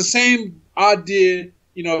the same idea.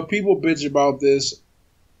 People bitch about this,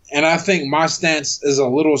 and I think my stance is a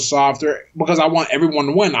little softer because I want everyone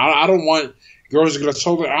to win. I don't want girls to get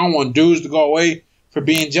assaulted. I don't want dudes to go away for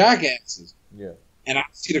being jackasses. Yeah. And I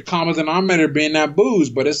see the common denominator being that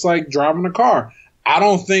booze, but it's like driving a car. I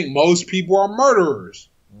don't think most people are murderers.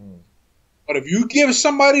 But if you give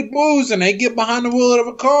somebody booze and they get behind the wheel of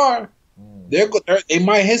a car, they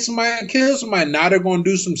might hit somebody and kill somebody. Now they're going to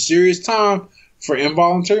do some serious time for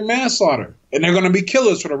involuntary manslaughter. And they're going to be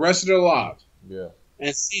killers for the rest of their lives. Yeah.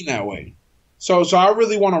 And seen that way. So I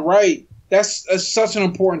really want to write. That's such an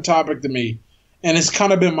important topic to me. And it's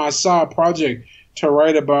kind of been my side project to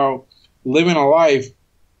write about living a life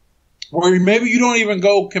where maybe you don't even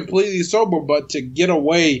go completely sober, but to get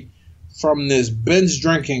away from this binge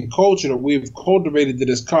drinking culture that we've cultivated that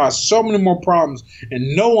has caused so many more problems,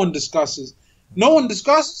 and no one discusses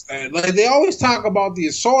that. They always talk about the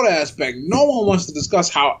assault aspect. No one wants to discuss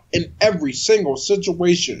how in every single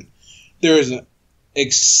situation there is an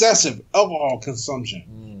excessive alcohol consumption.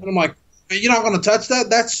 And I'm like, man, you're not going to touch that?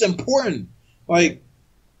 That's important. And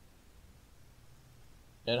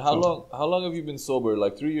how long have you been sober?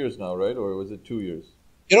 3 years now, right? Or was it 2 years?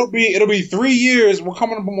 It'll be 3 years. We're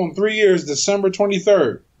coming up on 3 years, December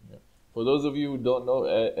 23rd. Yeah. For those of you who don't know,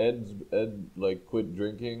 Ed quit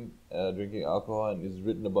drinking alcohol, and he's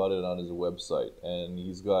written about it on his website, and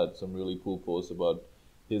he's got some really cool posts about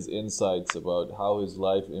his insights about how his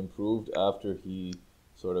life improved after he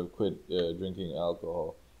sort of quit drinking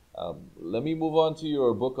alcohol. Let me move on to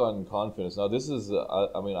your book on confidence. Now, this is,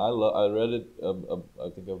 I mean, I read it, I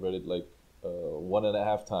think I've read it like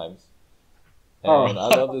 1.5 times. And I Oh,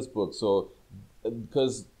 love this book. So,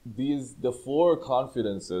 because the four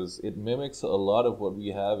confidences, it mimics a lot of what we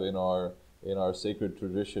have in our sacred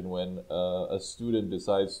tradition when a student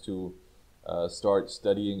decides to start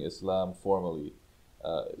studying Islam formally.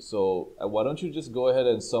 Why don't you just go ahead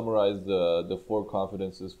and summarize the four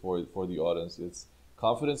confidences for the audience? It's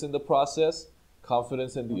confidence in the process,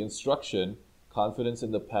 confidence in the instruction, confidence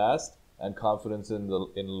in the past, and confidence in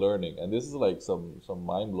learning. And this is like some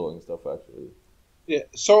mind blowing stuff actually. yeah.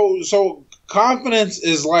 So confidence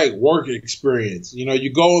is like work experience. You know,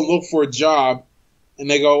 you go and look for a job, and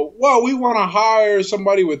they go, "Well, we want to hire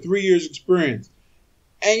somebody with 3 years experience,"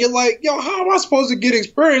 and you're like, "Yo, how am I supposed to get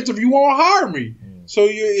experience if you won't hire me?" So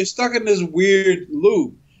you're stuck in this weird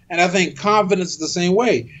loop. And I think confidence is the same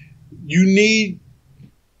way. You need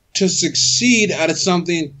to succeed at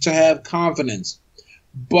something to have confidence.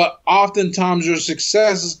 But oftentimes your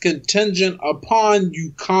success is contingent upon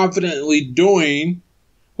you confidently doing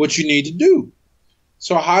what you need to do.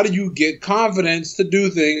 So how do you get confidence to do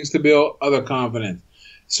things to build other confidence?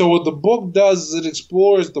 So what the book does is it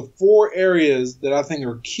explores the four areas that I think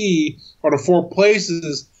are key, or the four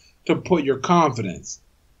places to put your confidence.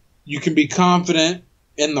 You can be confident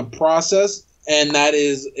in the process, and that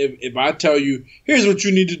is if I tell you, here's what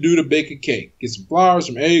you need to do to bake a cake. Get some flour,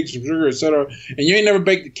 some eggs, some sugar, etc. And you ain't never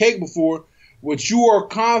baked a cake before, what you are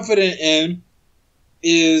confident in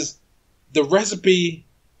is the recipe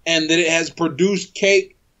and that it has produced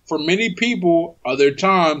cake for many people other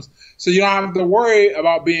times. So you don't have to worry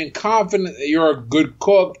about being confident that you're a good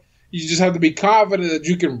cook. You just have to be confident that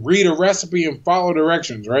you can read a recipe and follow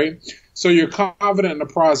directions, right? So you're confident in the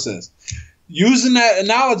process. Using that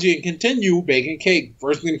analogy and continue baking cake.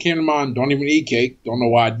 First thing that came to mind, don't even eat cake. Don't know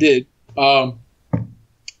why I did.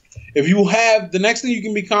 If you have, the next thing you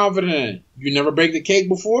can be confident in, you never baked a cake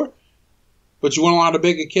before, but you want to learn how to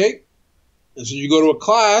bake a cake. And so you go to a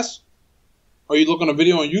class, or you look on a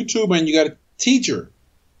video on YouTube and you got a teacher.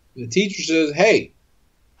 And the teacher says, hey,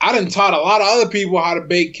 I done taught a lot of other people how to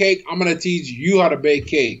bake cake. I'm going to teach you how to bake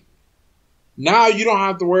cake. Now you don't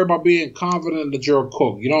have to worry about being confident that you're a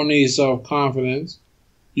cook. You don't need self-confidence.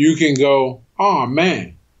 You can go, oh,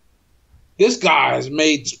 man, this guy has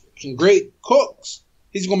made some great cooks.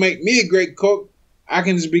 He's going to make me a great cook. I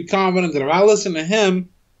can just be confident that if I listen to him,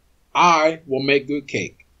 I will make good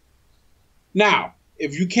cake. Now,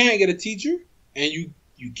 if you can't get a teacher and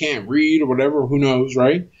you can't read or whatever, who knows,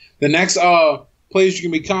 right? The next place you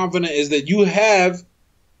can be confident is that you have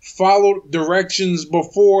followed directions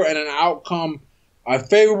before and a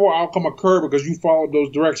favorable outcome occurred because you followed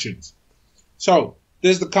those directions. So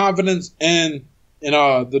there's the confidence in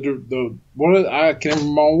the what I can't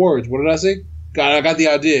remember my own words. What did I say? I got the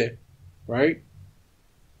idea, right?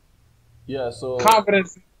 Yeah. So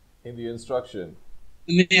Confidence in the instruction.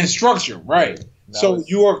 in the instruction, right? Now So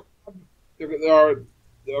you are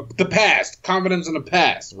the past, confidence in the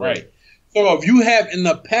past, right? So if you have in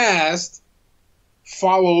the past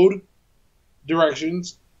followed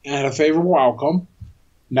directions and had a favorable outcome,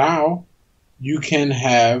 now you can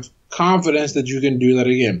have confidence that you can do that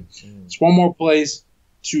again. It's one more place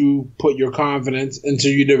to put your confidence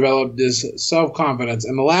until you develop this self-confidence.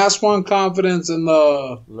 And the last one, confidence in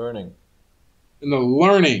the learning.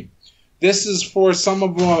 This is for some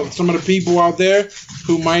of the people out there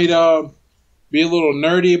who might be a little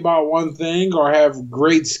nerdy about one thing or have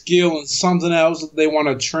great skill in something else that they want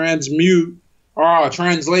to transmute or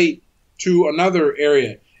translate to another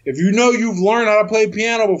area. If you know you've learned how to play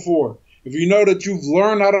piano before, if you know that you've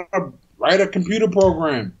learned how to write a computer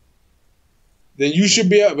program, then you should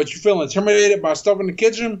be able, but you feel intimidated by stuff in the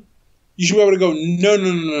kitchen, you should be able to go,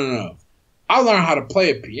 no. I learned how to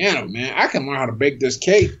play a piano, man. I can learn how to bake this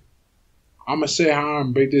cake. I'm going to say how I'm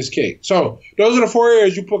going to bake this cake. So those are the four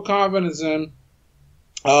areas you put confidence in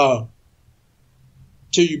till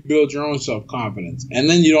you build your own self-confidence. And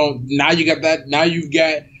then now you've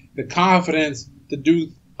got the confidence to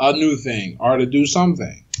do a new thing or to do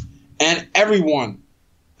something. And everyone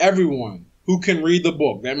who can read the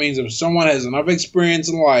book, that means if someone has enough experience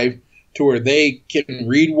in life to where they can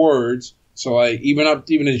read words, so like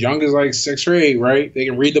even as young as like 6 or 8, right? They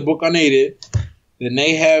can read the book unaided, then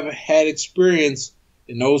they have had experience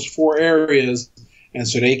in those 4 areas, and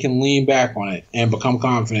so they can lean back on it and become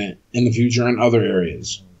confident in the future in other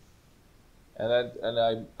areas.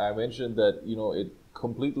 And I mentioned that it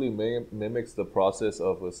completely mimics the process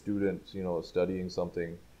of a student studying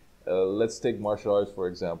something. Let's take martial arts for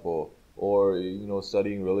example, or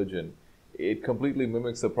studying religion. it completely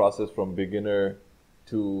mimics the process from beginner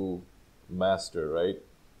to master, right?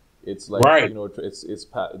 It's like, Right. you know,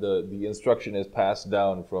 the instruction is passed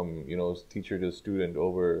down from, you know, teacher to student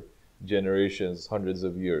over generations, hundreds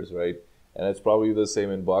of years, right? And it's probably the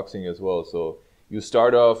same in boxing as well. So you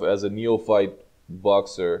start off as a neophyte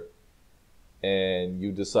boxer, and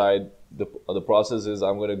you decide the process is,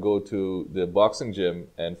 I'm going to go to the boxing gym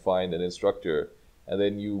and find an instructor, and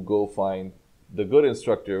then you go find the good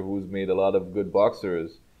instructor who's made a lot of good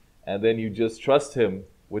boxers, and then you just trust him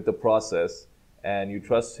with the process, and you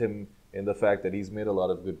trust him in the fact that he's made a lot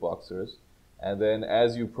of good boxers. And then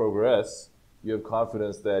as you progress, you have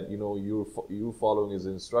confidence that, you know, you following his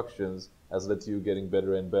instructions has led to you getting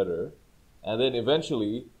better and better. And then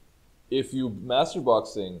eventually, if you master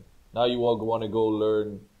boxing, now you all want to go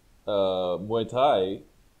learn Muay Thai,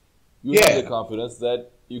 you have the confidence that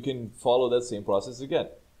you can follow that same process again.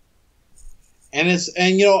 And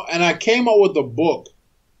I came up with the book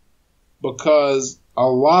because a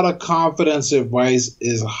lot of confidence advice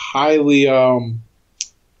is highly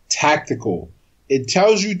tactical. It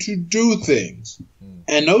tells you to do things,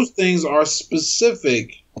 and those things are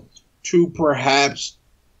specific to perhaps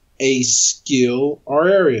a skill or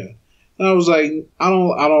area. And I was like, I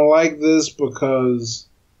don't like this because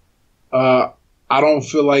I don't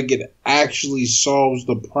feel like it actually solves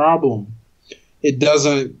the problem. It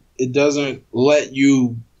doesn't let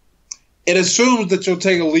you. It assumes that you'll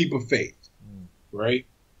take a leap of faith, right?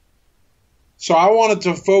 So I wanted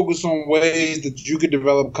to focus on ways that you could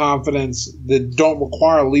develop confidence that don't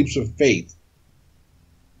require leaps of faith,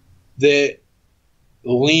 that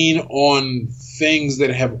lean on things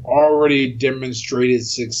that have already demonstrated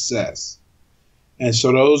success. And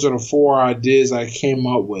so those are the 4 ideas I came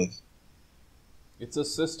up with. It's a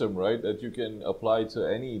system, right, that you can apply to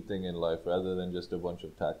anything in life rather than just a bunch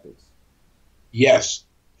of tactics. Yes.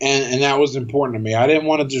 And that was important to me. I didn't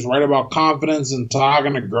want to just write about confidence and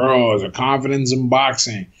talking to girls, or confidence in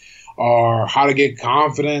boxing, or how to get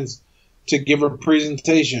confidence to give a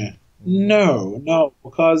presentation. No,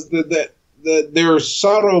 because there are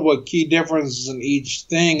subtle but key differences in each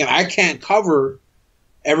thing, and I can't cover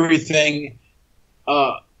everything.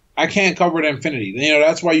 I can't cover it infinity. You know,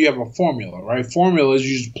 that's why you have a formula, right? Formulas,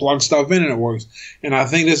 you just plug stuff in and it works. And I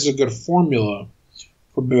think this is a good formula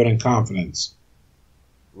for building confidence.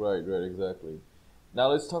 Right, exactly. Now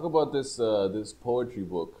let's talk about this this poetry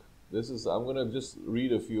book. I'm gonna just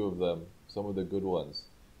read a few of them, some of the good ones.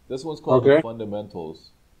 This one's called The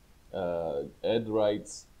Fundamentals. Ed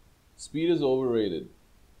writes, "Speed is overrated.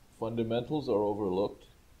 Fundamentals are overlooked.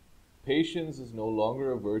 Patience is no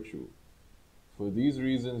longer a virtue. For these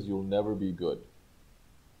reasons, you'll never be good."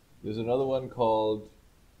 There's another one called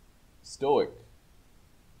Stoic.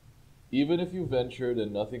 "Even if you ventured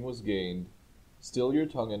and nothing was gained, still your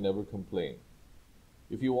tongue and never complain.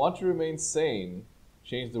 If you want to remain sane,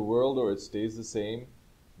 change the world or it stays the same.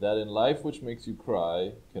 That in life which makes you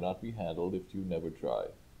cry cannot be handled if you never try."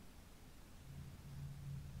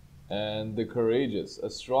 And The Courageous. "A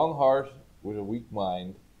strong heart with a weak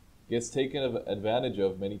mind gets taken advantage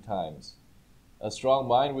of many times. A strong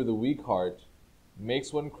mind with a weak heart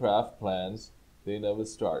makes one craft plans they never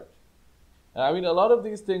start." And I mean, a lot of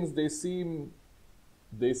these things, they seem,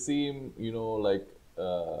 you know, like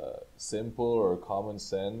simple or common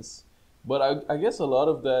sense. But I guess a lot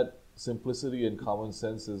of that simplicity and common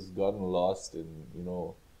sense has gotten lost in, you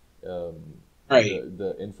know,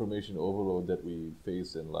 the information overload that we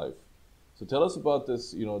face in life. So tell us about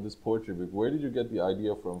this, you know, this poetry book. Where did you get the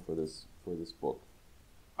idea from for this book?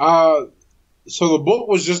 So the book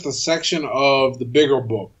was just a section of the bigger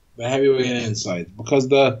book, the Heavyweight Insights, because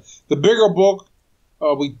the bigger book,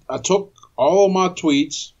 I took all of my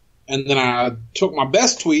tweets, and then I took my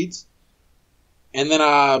best tweets, and then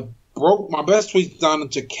I broke my best tweets down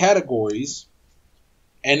into categories,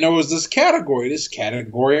 and there was this category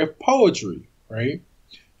of poetry, right,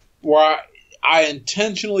 where I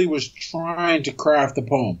intentionally was trying to craft a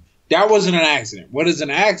poem. That wasn't an accident. What is an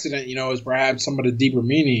accident, you know, is perhaps some of the deeper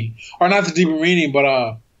meaning, or not the deeper meaning,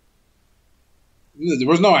 but there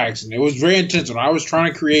was no accident. It was very intentional. I was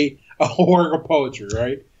trying to create a work of poetry,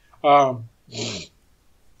 right?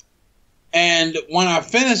 And when I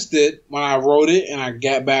finished it, when I wrote it and I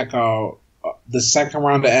got back the second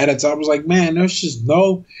round of edits, I was like, man, this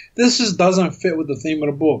just doesn't fit with the theme of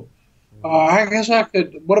the book. I guess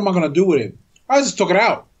what am I going to do with it? I just took it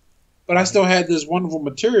out. But I still had this wonderful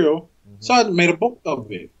material, so I made a book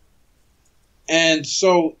of it. And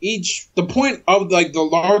so the point of like the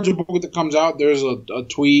larger book that comes out, there's a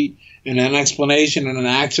tweet and an explanation and an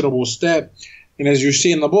actionable step. And as you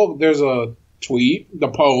see in the book, there's a tweet, the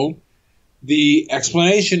poem, the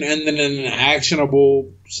explanation and then an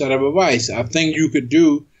actionable set of advice, a thing you could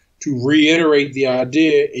do to reiterate the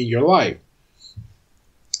idea in your life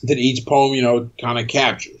that each poem, kind of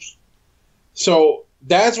captures. So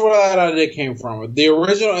that's where that idea came from. The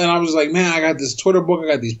original, and I was like, man, I got this Twitter book, I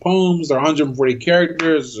got these poems, they're 140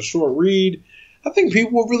 characters, it's a short read. I think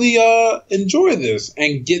people will really enjoy this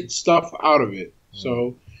and get stuff out of it.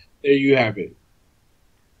 So there you have it.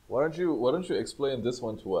 Why don't you explain this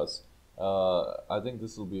one to us? I think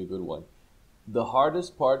this will be a good one. The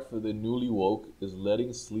hardest part for the newly woke is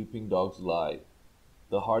letting sleeping dogs lie.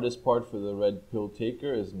 The hardest part for the red pill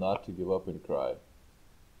taker is not to give up and cry.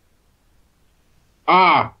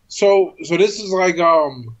 So this is like I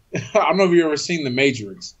don't know if you've ever seen The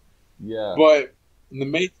Matrix. Yeah. But in The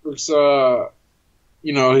Matrix,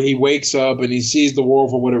 he wakes up and he sees the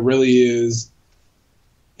world for what it really is,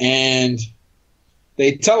 and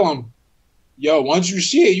they tell him, "Yo, once you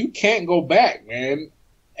see it, you can't go back, man."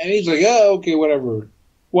 And he's like, "Oh, okay, whatever."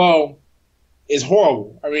 Well, it's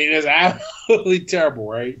horrible. I mean, it's absolutely terrible,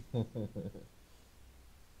 right?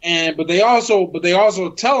 But they also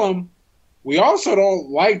tell him, we also don't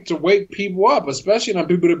like to wake people up, especially not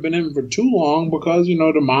people that have been in for too long, because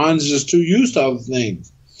the mind's just too used to other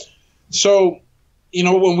things. So,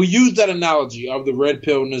 when we use that analogy of the red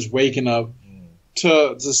pill and just waking up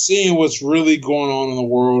to seeing what's really going on in the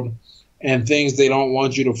world and things they don't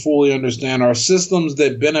want you to fully understand are systems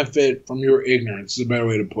that benefit from your ignorance, is a better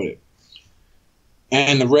way to put it.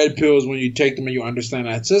 And the red pill is when you take them and you understand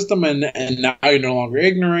that system, and now you're no longer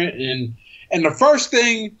ignorant. And the first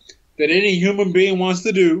thing that any human being wants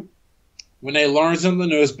to do when they learn something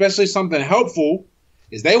new, especially something helpful,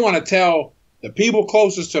 is they want to tell the people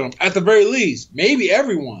closest to them, at the very least, maybe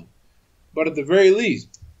everyone, but at the very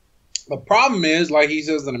least. The problem is, like he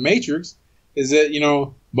says in The Matrix, is that,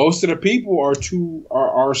 most of the people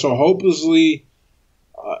are so hopelessly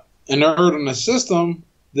inert in the system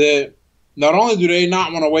that not only do they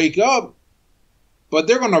not want to wake up, but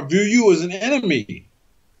they're going to view you as an enemy.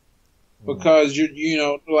 Because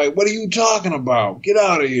like, what are you talking about? Get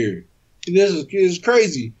out of here! This is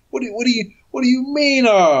crazy. What do you mean?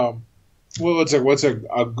 What's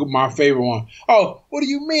my favorite one? Oh, what do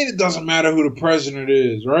you mean? It doesn't matter who the president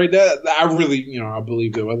is, right? That I really, I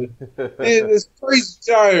believe that. Whether it's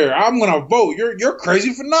crazy out here. I'm gonna vote. You're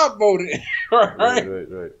crazy for not voting, right?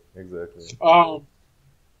 Right, exactly.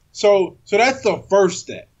 So that's the first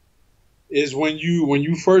step. Is when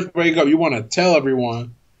you first wake up, you want to tell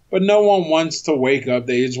everyone. But no one wants to wake up.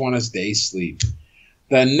 They just want to stay asleep.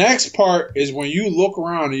 The next part is when you look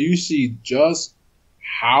around and you see just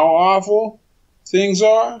how awful things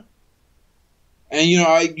are. And,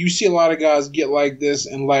 you see a lot of guys get like this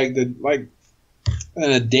in in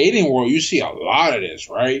a dating world, you see a lot of this,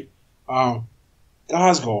 right?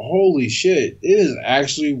 Guys go, holy shit. It is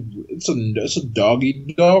actually, it's a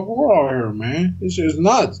dog-eat-dog world out here, man. It's just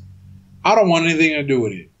nuts. I don't want anything to do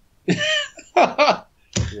with it.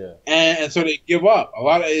 Yeah. And so they give up. A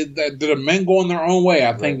lot of the men go in their own way.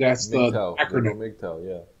 I think that's the acronym. MGTOW,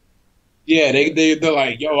 yeah. Yeah, they're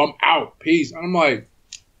like, yo, I'm out. Peace. And I'm like,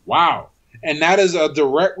 wow. And that is a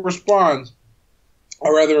direct response,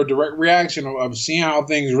 or rather a direct reaction of seeing how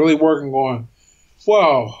things really work and going,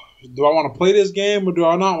 well, do I want to play this game or do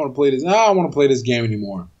I not want to play this? No, I don't want to play this game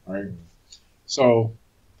anymore. Right. So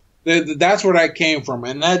that's where that came from.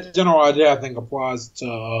 And that general idea, I think, applies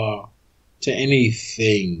to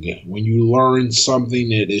anything. When you learn something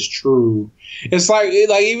that is true, it's like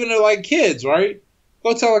even like kids, right?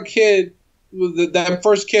 Go tell a kid, that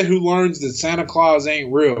first kid who learns that Santa Claus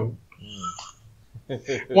ain't real,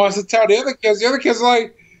 wants to tell the other kids. The other kids are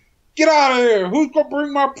like, get out of here! Who's gonna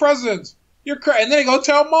bring my presents? You're crazy. And then they go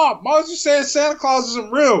tell mom. Mom's just saying Santa Claus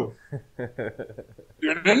isn't real.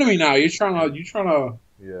 You're an enemy now. You're trying to.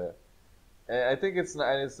 Yeah. I think it's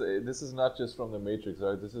not. And this is not just from The Matrix,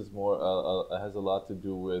 right? This is more has a lot to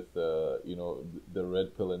do with the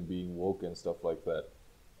red pill and being woke and stuff like that,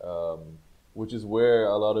 which is where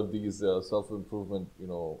a lot of these self-improvement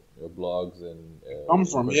blogs and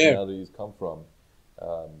personalities come from.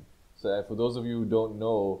 So for those of you who don't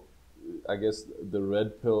know, I guess the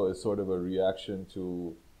red pill is sort of a reaction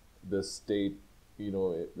to the state,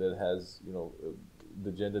 that has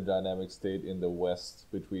the gender dynamic state in the West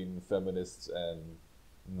between feminists and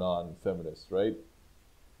non-feminists, right?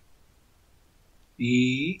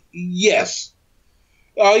 Yes.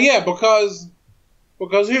 Yeah, because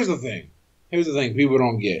here's the thing. Here's the thing people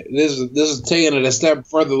don't get. This is taking it a step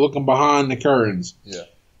further, looking behind the curtains. Yeah.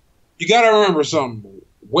 You got to remember something.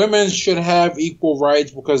 Women should have equal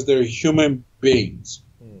rights because they're human beings,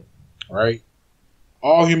 right?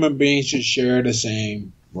 All human beings should share the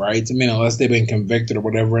same rights. I mean, unless they've been convicted or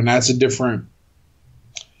whatever, and that's a different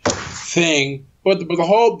thing. But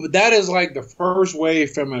that is like the first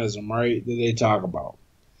wave feminism, right? That they talk about.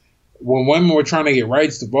 When women were trying to get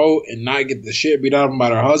rights to vote and not get the shit beat out of them by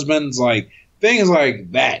their husbands, like things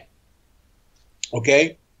like that.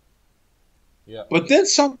 Okay? Yeah. But then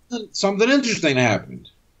something interesting happened.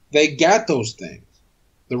 They got those things.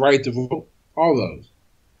 The right to vote, all those.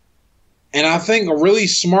 And I think a really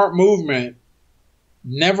smart movement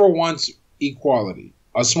never wants equality.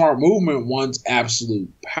 A smart movement wants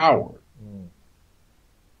absolute power.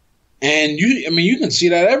 And you can see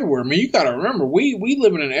that everywhere. I mean, you got to remember, we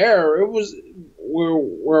live in an era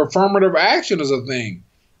where affirmative action is a thing.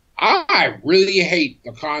 I really hate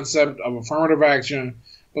the concept of affirmative action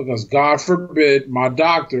because, God forbid, my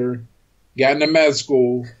doctor got into med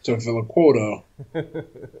school to fill a quota.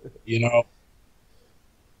 You know,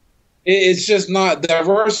 it's just not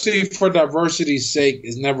diversity for diversity's sake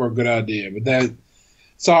is never a good idea. But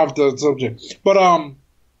that's off the subject. But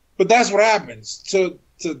that's what happens to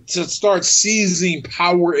start seizing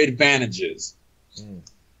power advantages.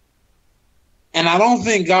 And I don't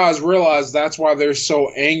think guys realize that's why they're so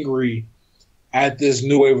angry at this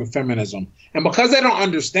new wave of feminism. And because they don't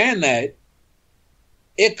understand that,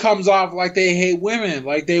 it comes off like they hate women,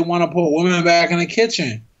 like they want to put women back in the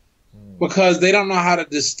kitchen. Because they don't know how to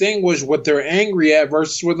distinguish what they're angry at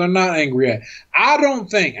versus what they're not angry at. I don't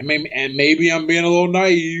think, and maybe I'm being a little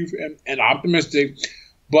naive and optimistic,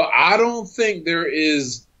 but I don't think there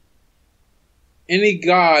is any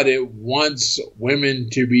God that wants women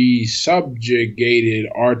to be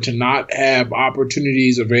subjugated or to not have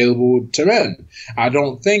opportunities available to men. I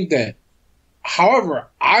don't think that. However,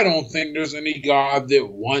 I don't think there's any God that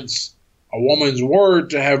wants a woman's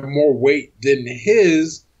word to have more weight than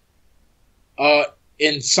his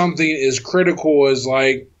in something as critical as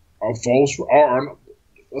like a false, or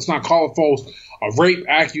let's not call it false, a rape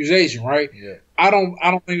accusation, right? Yeah. I don't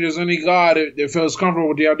think there's any God that feels comfortable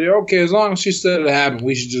with the idea, okay, as long as she said it happened,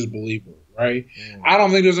 we should just believe her, right? I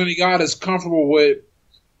don't think there's any God that's comfortable with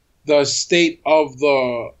the state of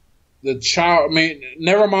the child. I mean,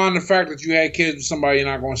 never mind the fact that you had kids with somebody you're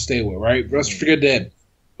not going to stay with, right? Let's forget that.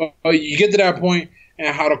 But you get to that point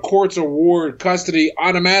and how the courts award custody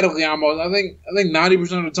automatically almost, I think 90%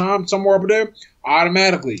 of the time, somewhere up there,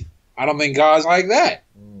 automatically. I don't think God's like that,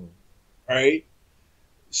 right?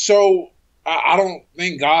 So I don't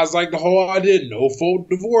think God's like the whole idea no-fault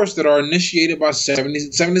divorce that are initiated by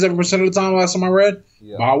 77% of the time, last time I read,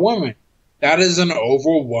 by women. That is an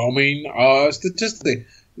overwhelming statistic.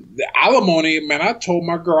 The alimony, man, I told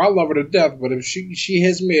my girl I love her to death, but if she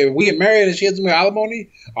hits me, if we get married and she hits me with alimony,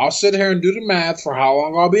 I'll sit here and do the math for how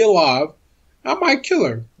long I'll be alive. I might kill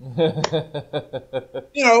her.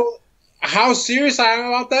 You know, how serious I am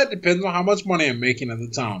about that depends on how much money I'm making at the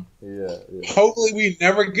time. Yeah. Hopefully we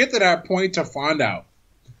never get to that point to find out.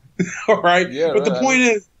 All right? Yeah, but the point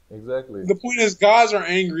is, exactly. The point is guys are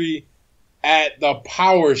angry at the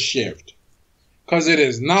power shift. Because it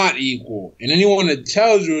is not equal. And anyone that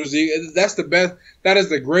tells you that's the best, that is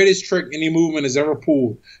the greatest trick any movement has ever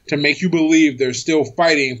pulled to make you believe they're still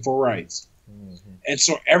fighting for rights. And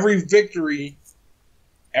so every victory,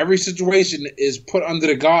 every situation is put under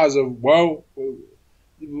the guise of, well,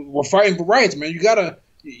 we're fighting for rights, man. You gotta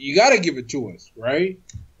give it to us, right?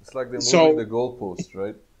 It's like they're moving the goalpost,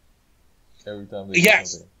 right? Every time they do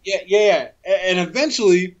something. Yeah. And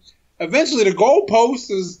eventually the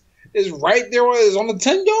goalpost is right there, is on the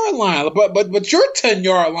 10-yard line, but your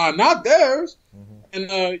 10-yard line, not theirs. And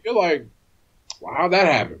you're like, wow, how'd that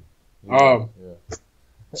happen?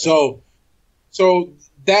 So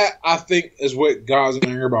that I think is what guys are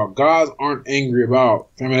angry about. Guys aren't angry about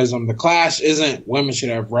feminism. The clash isn't women should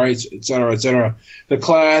have rights, et cetera, et cetera. The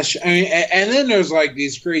clash, I mean, and then there's like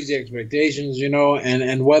these crazy expectations, you know,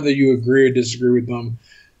 and whether you agree or disagree with them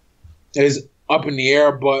is up in the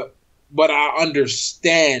air, but I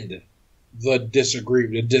understand the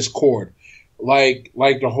discord, like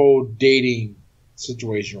the whole dating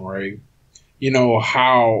situation, right? You know,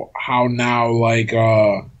 how now, like,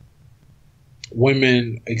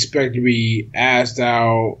 women expect to be asked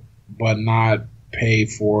out but not pay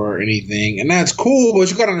for anything. And that's cool, but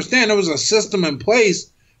you got to understand there was a system in place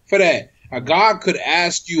for that. A guy could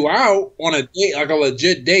ask you out on a date, like a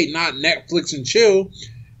legit date, not Netflix and chill,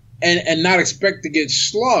 and not expect to get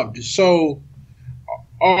slubbed. So,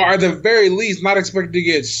 or at the very least, not expect to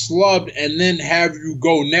get slubbed and then have you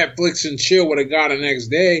go Netflix and chill with a guy the next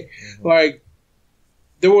day. Like,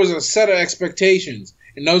 there was a set of expectations.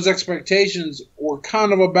 And those expectations were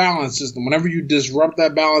kind of a balance system. Whenever you disrupt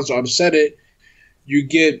that balance or upset it, you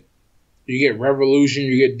get you get revolution,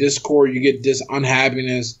 you get discord, you get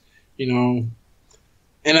unhappiness, you know.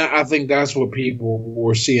 And I think that's what people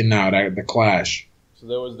were seeing now, that the clash. So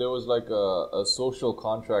there was like a social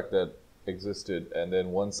contract that existed, and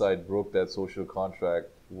then one side broke that social contract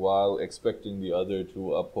while expecting the other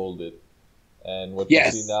to uphold it. And what you see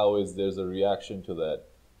Yes, now is there's a reaction to that.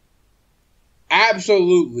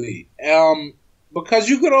 absolutely. Because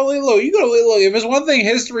you could only look. If it's one thing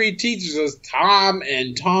history teaches us, time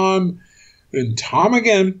and time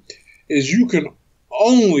again, is you can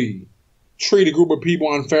only treat a group of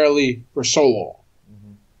people unfairly for so long.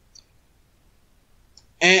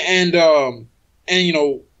 Hmm. And you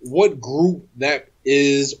know what group that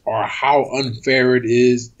is or how unfair it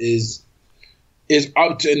is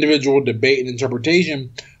up to individual debate and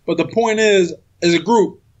interpretation. But the point is, as a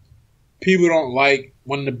group, people don't like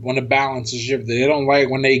when the balance is shifted. They don't like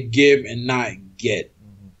when they give and not get.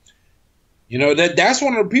 Hmm. You know, that's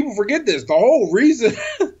one of the people forget this. The whole reason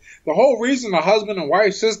the husband and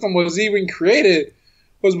wife system was even created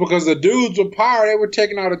was because the dudes with power, they were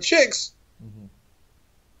taking out the chicks. Hmm.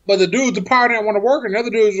 But the dudes with power didn't want to work, and the other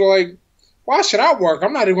dudes were like, why should I work?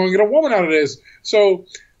 I'm not even going to get a woman out of this. So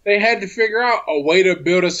they had to figure out a way to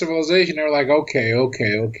build a civilization. They were like, okay.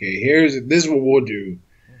 This is what we'll do.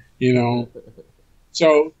 You know?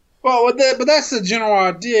 So, well, but that's the general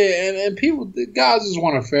idea, and people, the guys just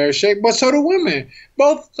want a fair shake, but so do women.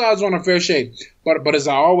 Both sides want a fair shake. But as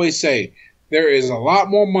I always say, there is a lot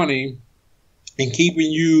more money in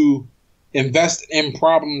keeping you invested in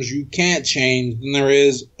problems you can't change than there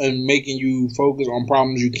is in making you focus on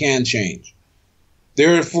problems you can change.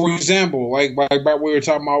 There, for example, like we were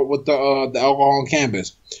talking about with the alcohol on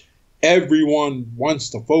campus, everyone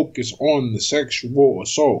wants to focus on the sexual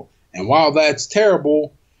assault, and while that's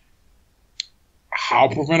terrible, how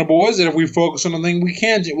preventable is it if we focus on the thing we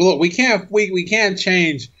can? Well, look, we can't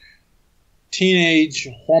change teenage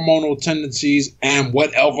hormonal tendencies and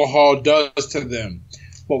what alcohol does to them.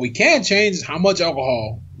 What we can change is how much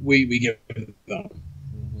alcohol we give them. Hmm.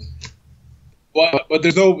 But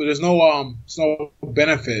there's no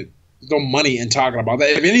benefit, there's no money in talking about that.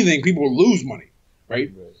 If anything, people lose money, right?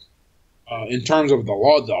 In terms of the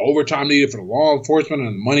law, the overtime needed for the law enforcement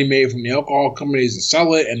and the money made from the alcohol companies to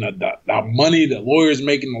sell it, and the money that lawyers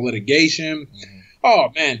make in the litigation. Hmm. Oh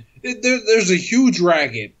man, there's a huge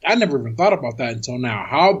racket. I never even thought about that until now.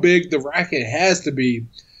 How big the racket has to be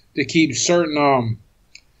to keep certain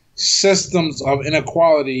systems of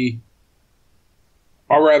inequality,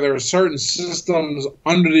 or rather certain systems,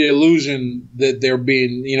 under the illusion that they're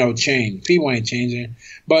being, changed. People ain't changing,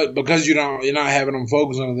 but because you're not having them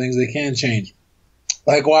focus on the things they can change.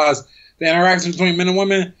 Likewise, the interaction between men and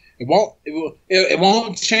women, it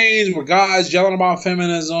won't change with guys yelling about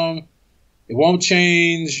feminism. It won't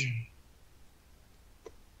change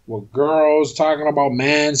with girls talking about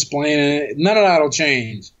mansplaining. None of that'll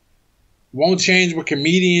change. It won't change with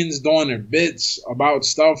comedians doing their bits about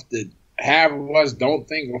stuff that half of us don't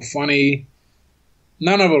think are funny.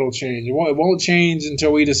 None of it will change. It won't change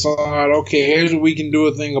until we decide, okay, here's what we can do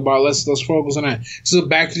a thing about. Let's focus on that. So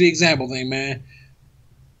back to the example thing, man.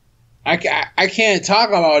 I can't talk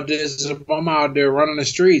about this if I'm out there running the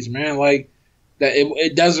streets, man. Like that,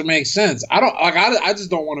 it doesn't make sense. I just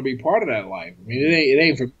don't want to be part of that life. I mean, it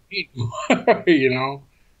ain't for me,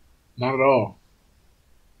 not at all.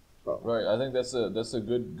 Right. I think that's a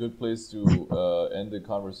good place to end the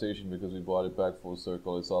conversation, because we brought it back full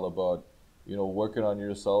circle. It's all about working on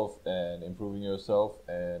yourself and improving yourself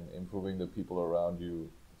and improving the people around you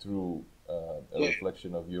through a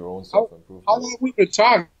reflection of your own self improvement. How long we been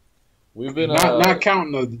talking? We've been not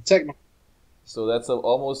counting the technical. So that's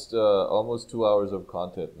almost 2 hours of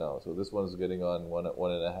content now. So this one's getting on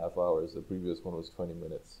 1.5 hours. The previous one was 20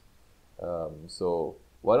 minutes. So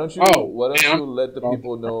why don't you let the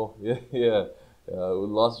people know? Yeah. We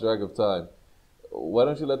lost track of time. Why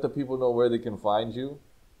don't you let the people know where they can find you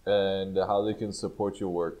and how they can support your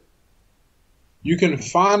work? You can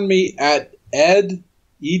find me at Ed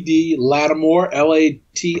Latimore,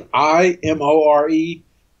 Latimore,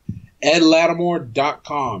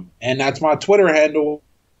 edlatimore.com. And that's my Twitter handle,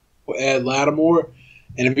 Ed Latimore.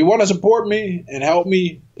 And if you want to support me and help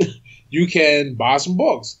me, you can buy some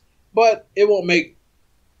books. But it won't make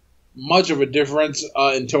much of a difference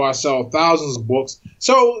until I sell thousands of books.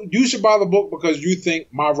 So you should buy the book because you think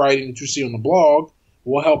my writing that you see on the blog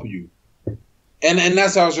will help you. And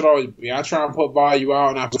that's how it should always be. I try and put value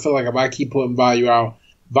out, and I feel like if I keep putting value out,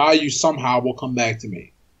 value somehow will come back to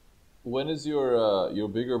me. When is your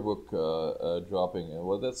bigger book dropping?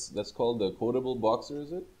 And that's called The Quotable Boxer,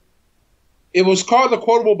 is it? It was called The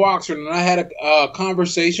Quotable Boxer, and I had a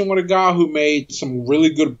conversation with a guy who made some really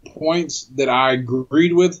good points that I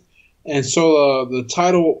agreed with. And so the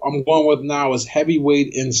title I'm going with now is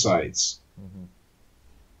Heavyweight Insights. Mm-hmm.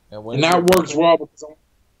 And And that works well because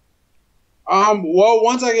well,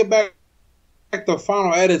 once I get back the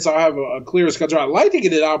final edits, I'll have a clear schedule. I'd like to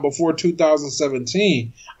get it out before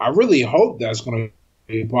 2017. I really hope that's going to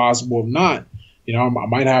be possible. If not, I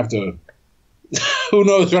might have to. Who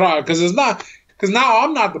knows what? Because it's not. Because now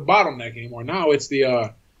I'm not the bottleneck anymore. Now it's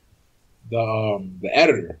the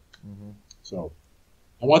editor. Mm-hmm. So,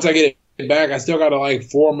 and once I get it back, I still got to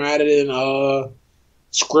format it in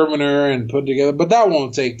Scrivener and put it together. But that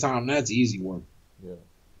won't take time. That's easy work. Yeah.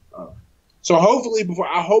 So hopefully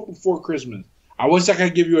before Christmas. I wish I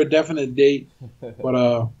could give you a definite date,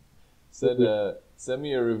 but send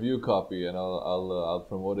me a review copy and I'll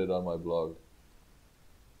promote it on my blog.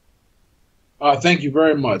 Thank you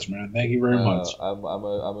very much, man. Thank you very much. I'm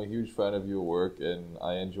a huge fan of your work and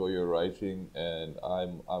I enjoy your writing, and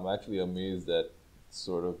I'm actually amazed at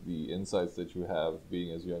sort of the insights that you have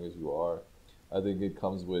being as young as you are. I think it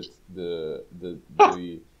comes with the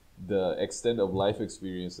extent of life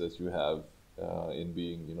experience that you have in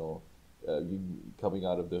being, coming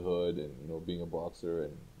out of the hood and, being a boxer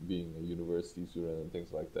and being a university student and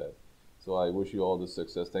things like that. So I wish you all the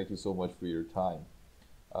success. Thank you so much for your time.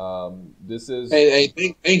 This is... Hey,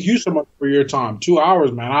 thank you so much for your time. 2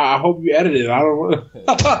 hours, man. I hope you edited it. I don't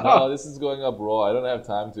No, this is going up raw. I don't have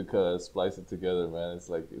time to splice it together, man.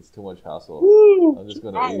 It's too much hassle. Woo, I'm just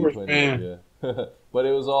going to 80-20 it, yeah. But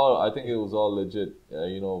I think it was all legit,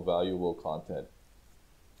 valuable content.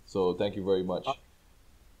 So thank you very much.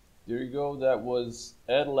 There you go. That was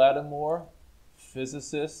Ed Latimore,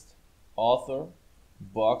 physicist, author,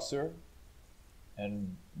 boxer,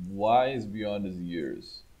 and wise beyond his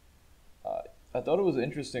years. I thought it was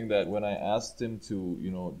interesting that when I asked him to,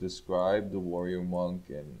 describe the warrior monk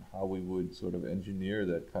and how we would sort of engineer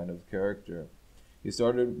that kind of character, he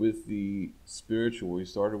started with the spiritual, he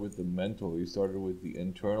started with the mental, he started with the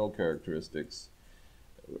internal characteristics,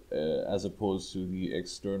 as opposed to the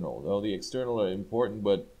external. Well, the external are important,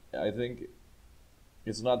 but I think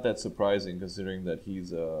it's not that surprising considering that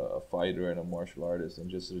he's a fighter and a martial artist and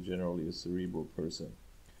just generally a cerebral person.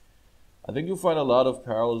 I think you'll find a lot of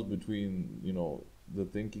parallels between, the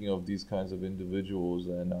thinking of these kinds of individuals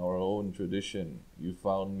and our own tradition. You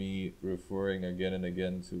found me referring again and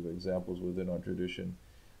again to examples within our tradition,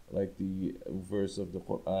 like the verse of the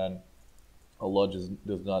Quran, Allah just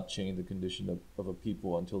does not change the condition of a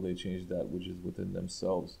people until they change that which is within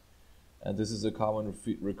themselves. And this is a common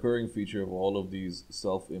recurring feature of all of these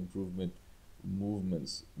self-improvement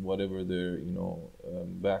movements, whatever their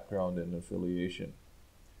background and affiliation.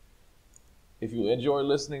 If you enjoy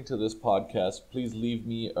listening to this podcast, please leave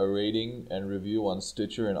me a rating and review on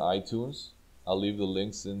Stitcher and iTunes. I'll leave the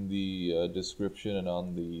links in the description and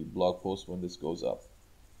on the blog post when this goes up.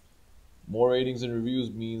 More ratings and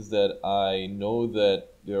reviews means that I know that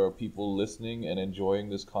there are people listening and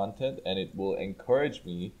enjoying this content, and it will encourage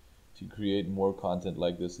me to create more content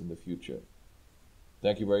like this in the future.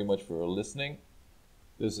 Thank you very much for listening.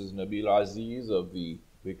 This is Nabil Aziz of the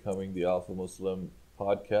Becoming the Alpha Muslim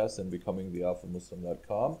podcast and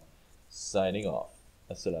becomingthealphamuslim.com, signing off.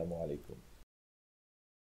 Assalamu alaikum.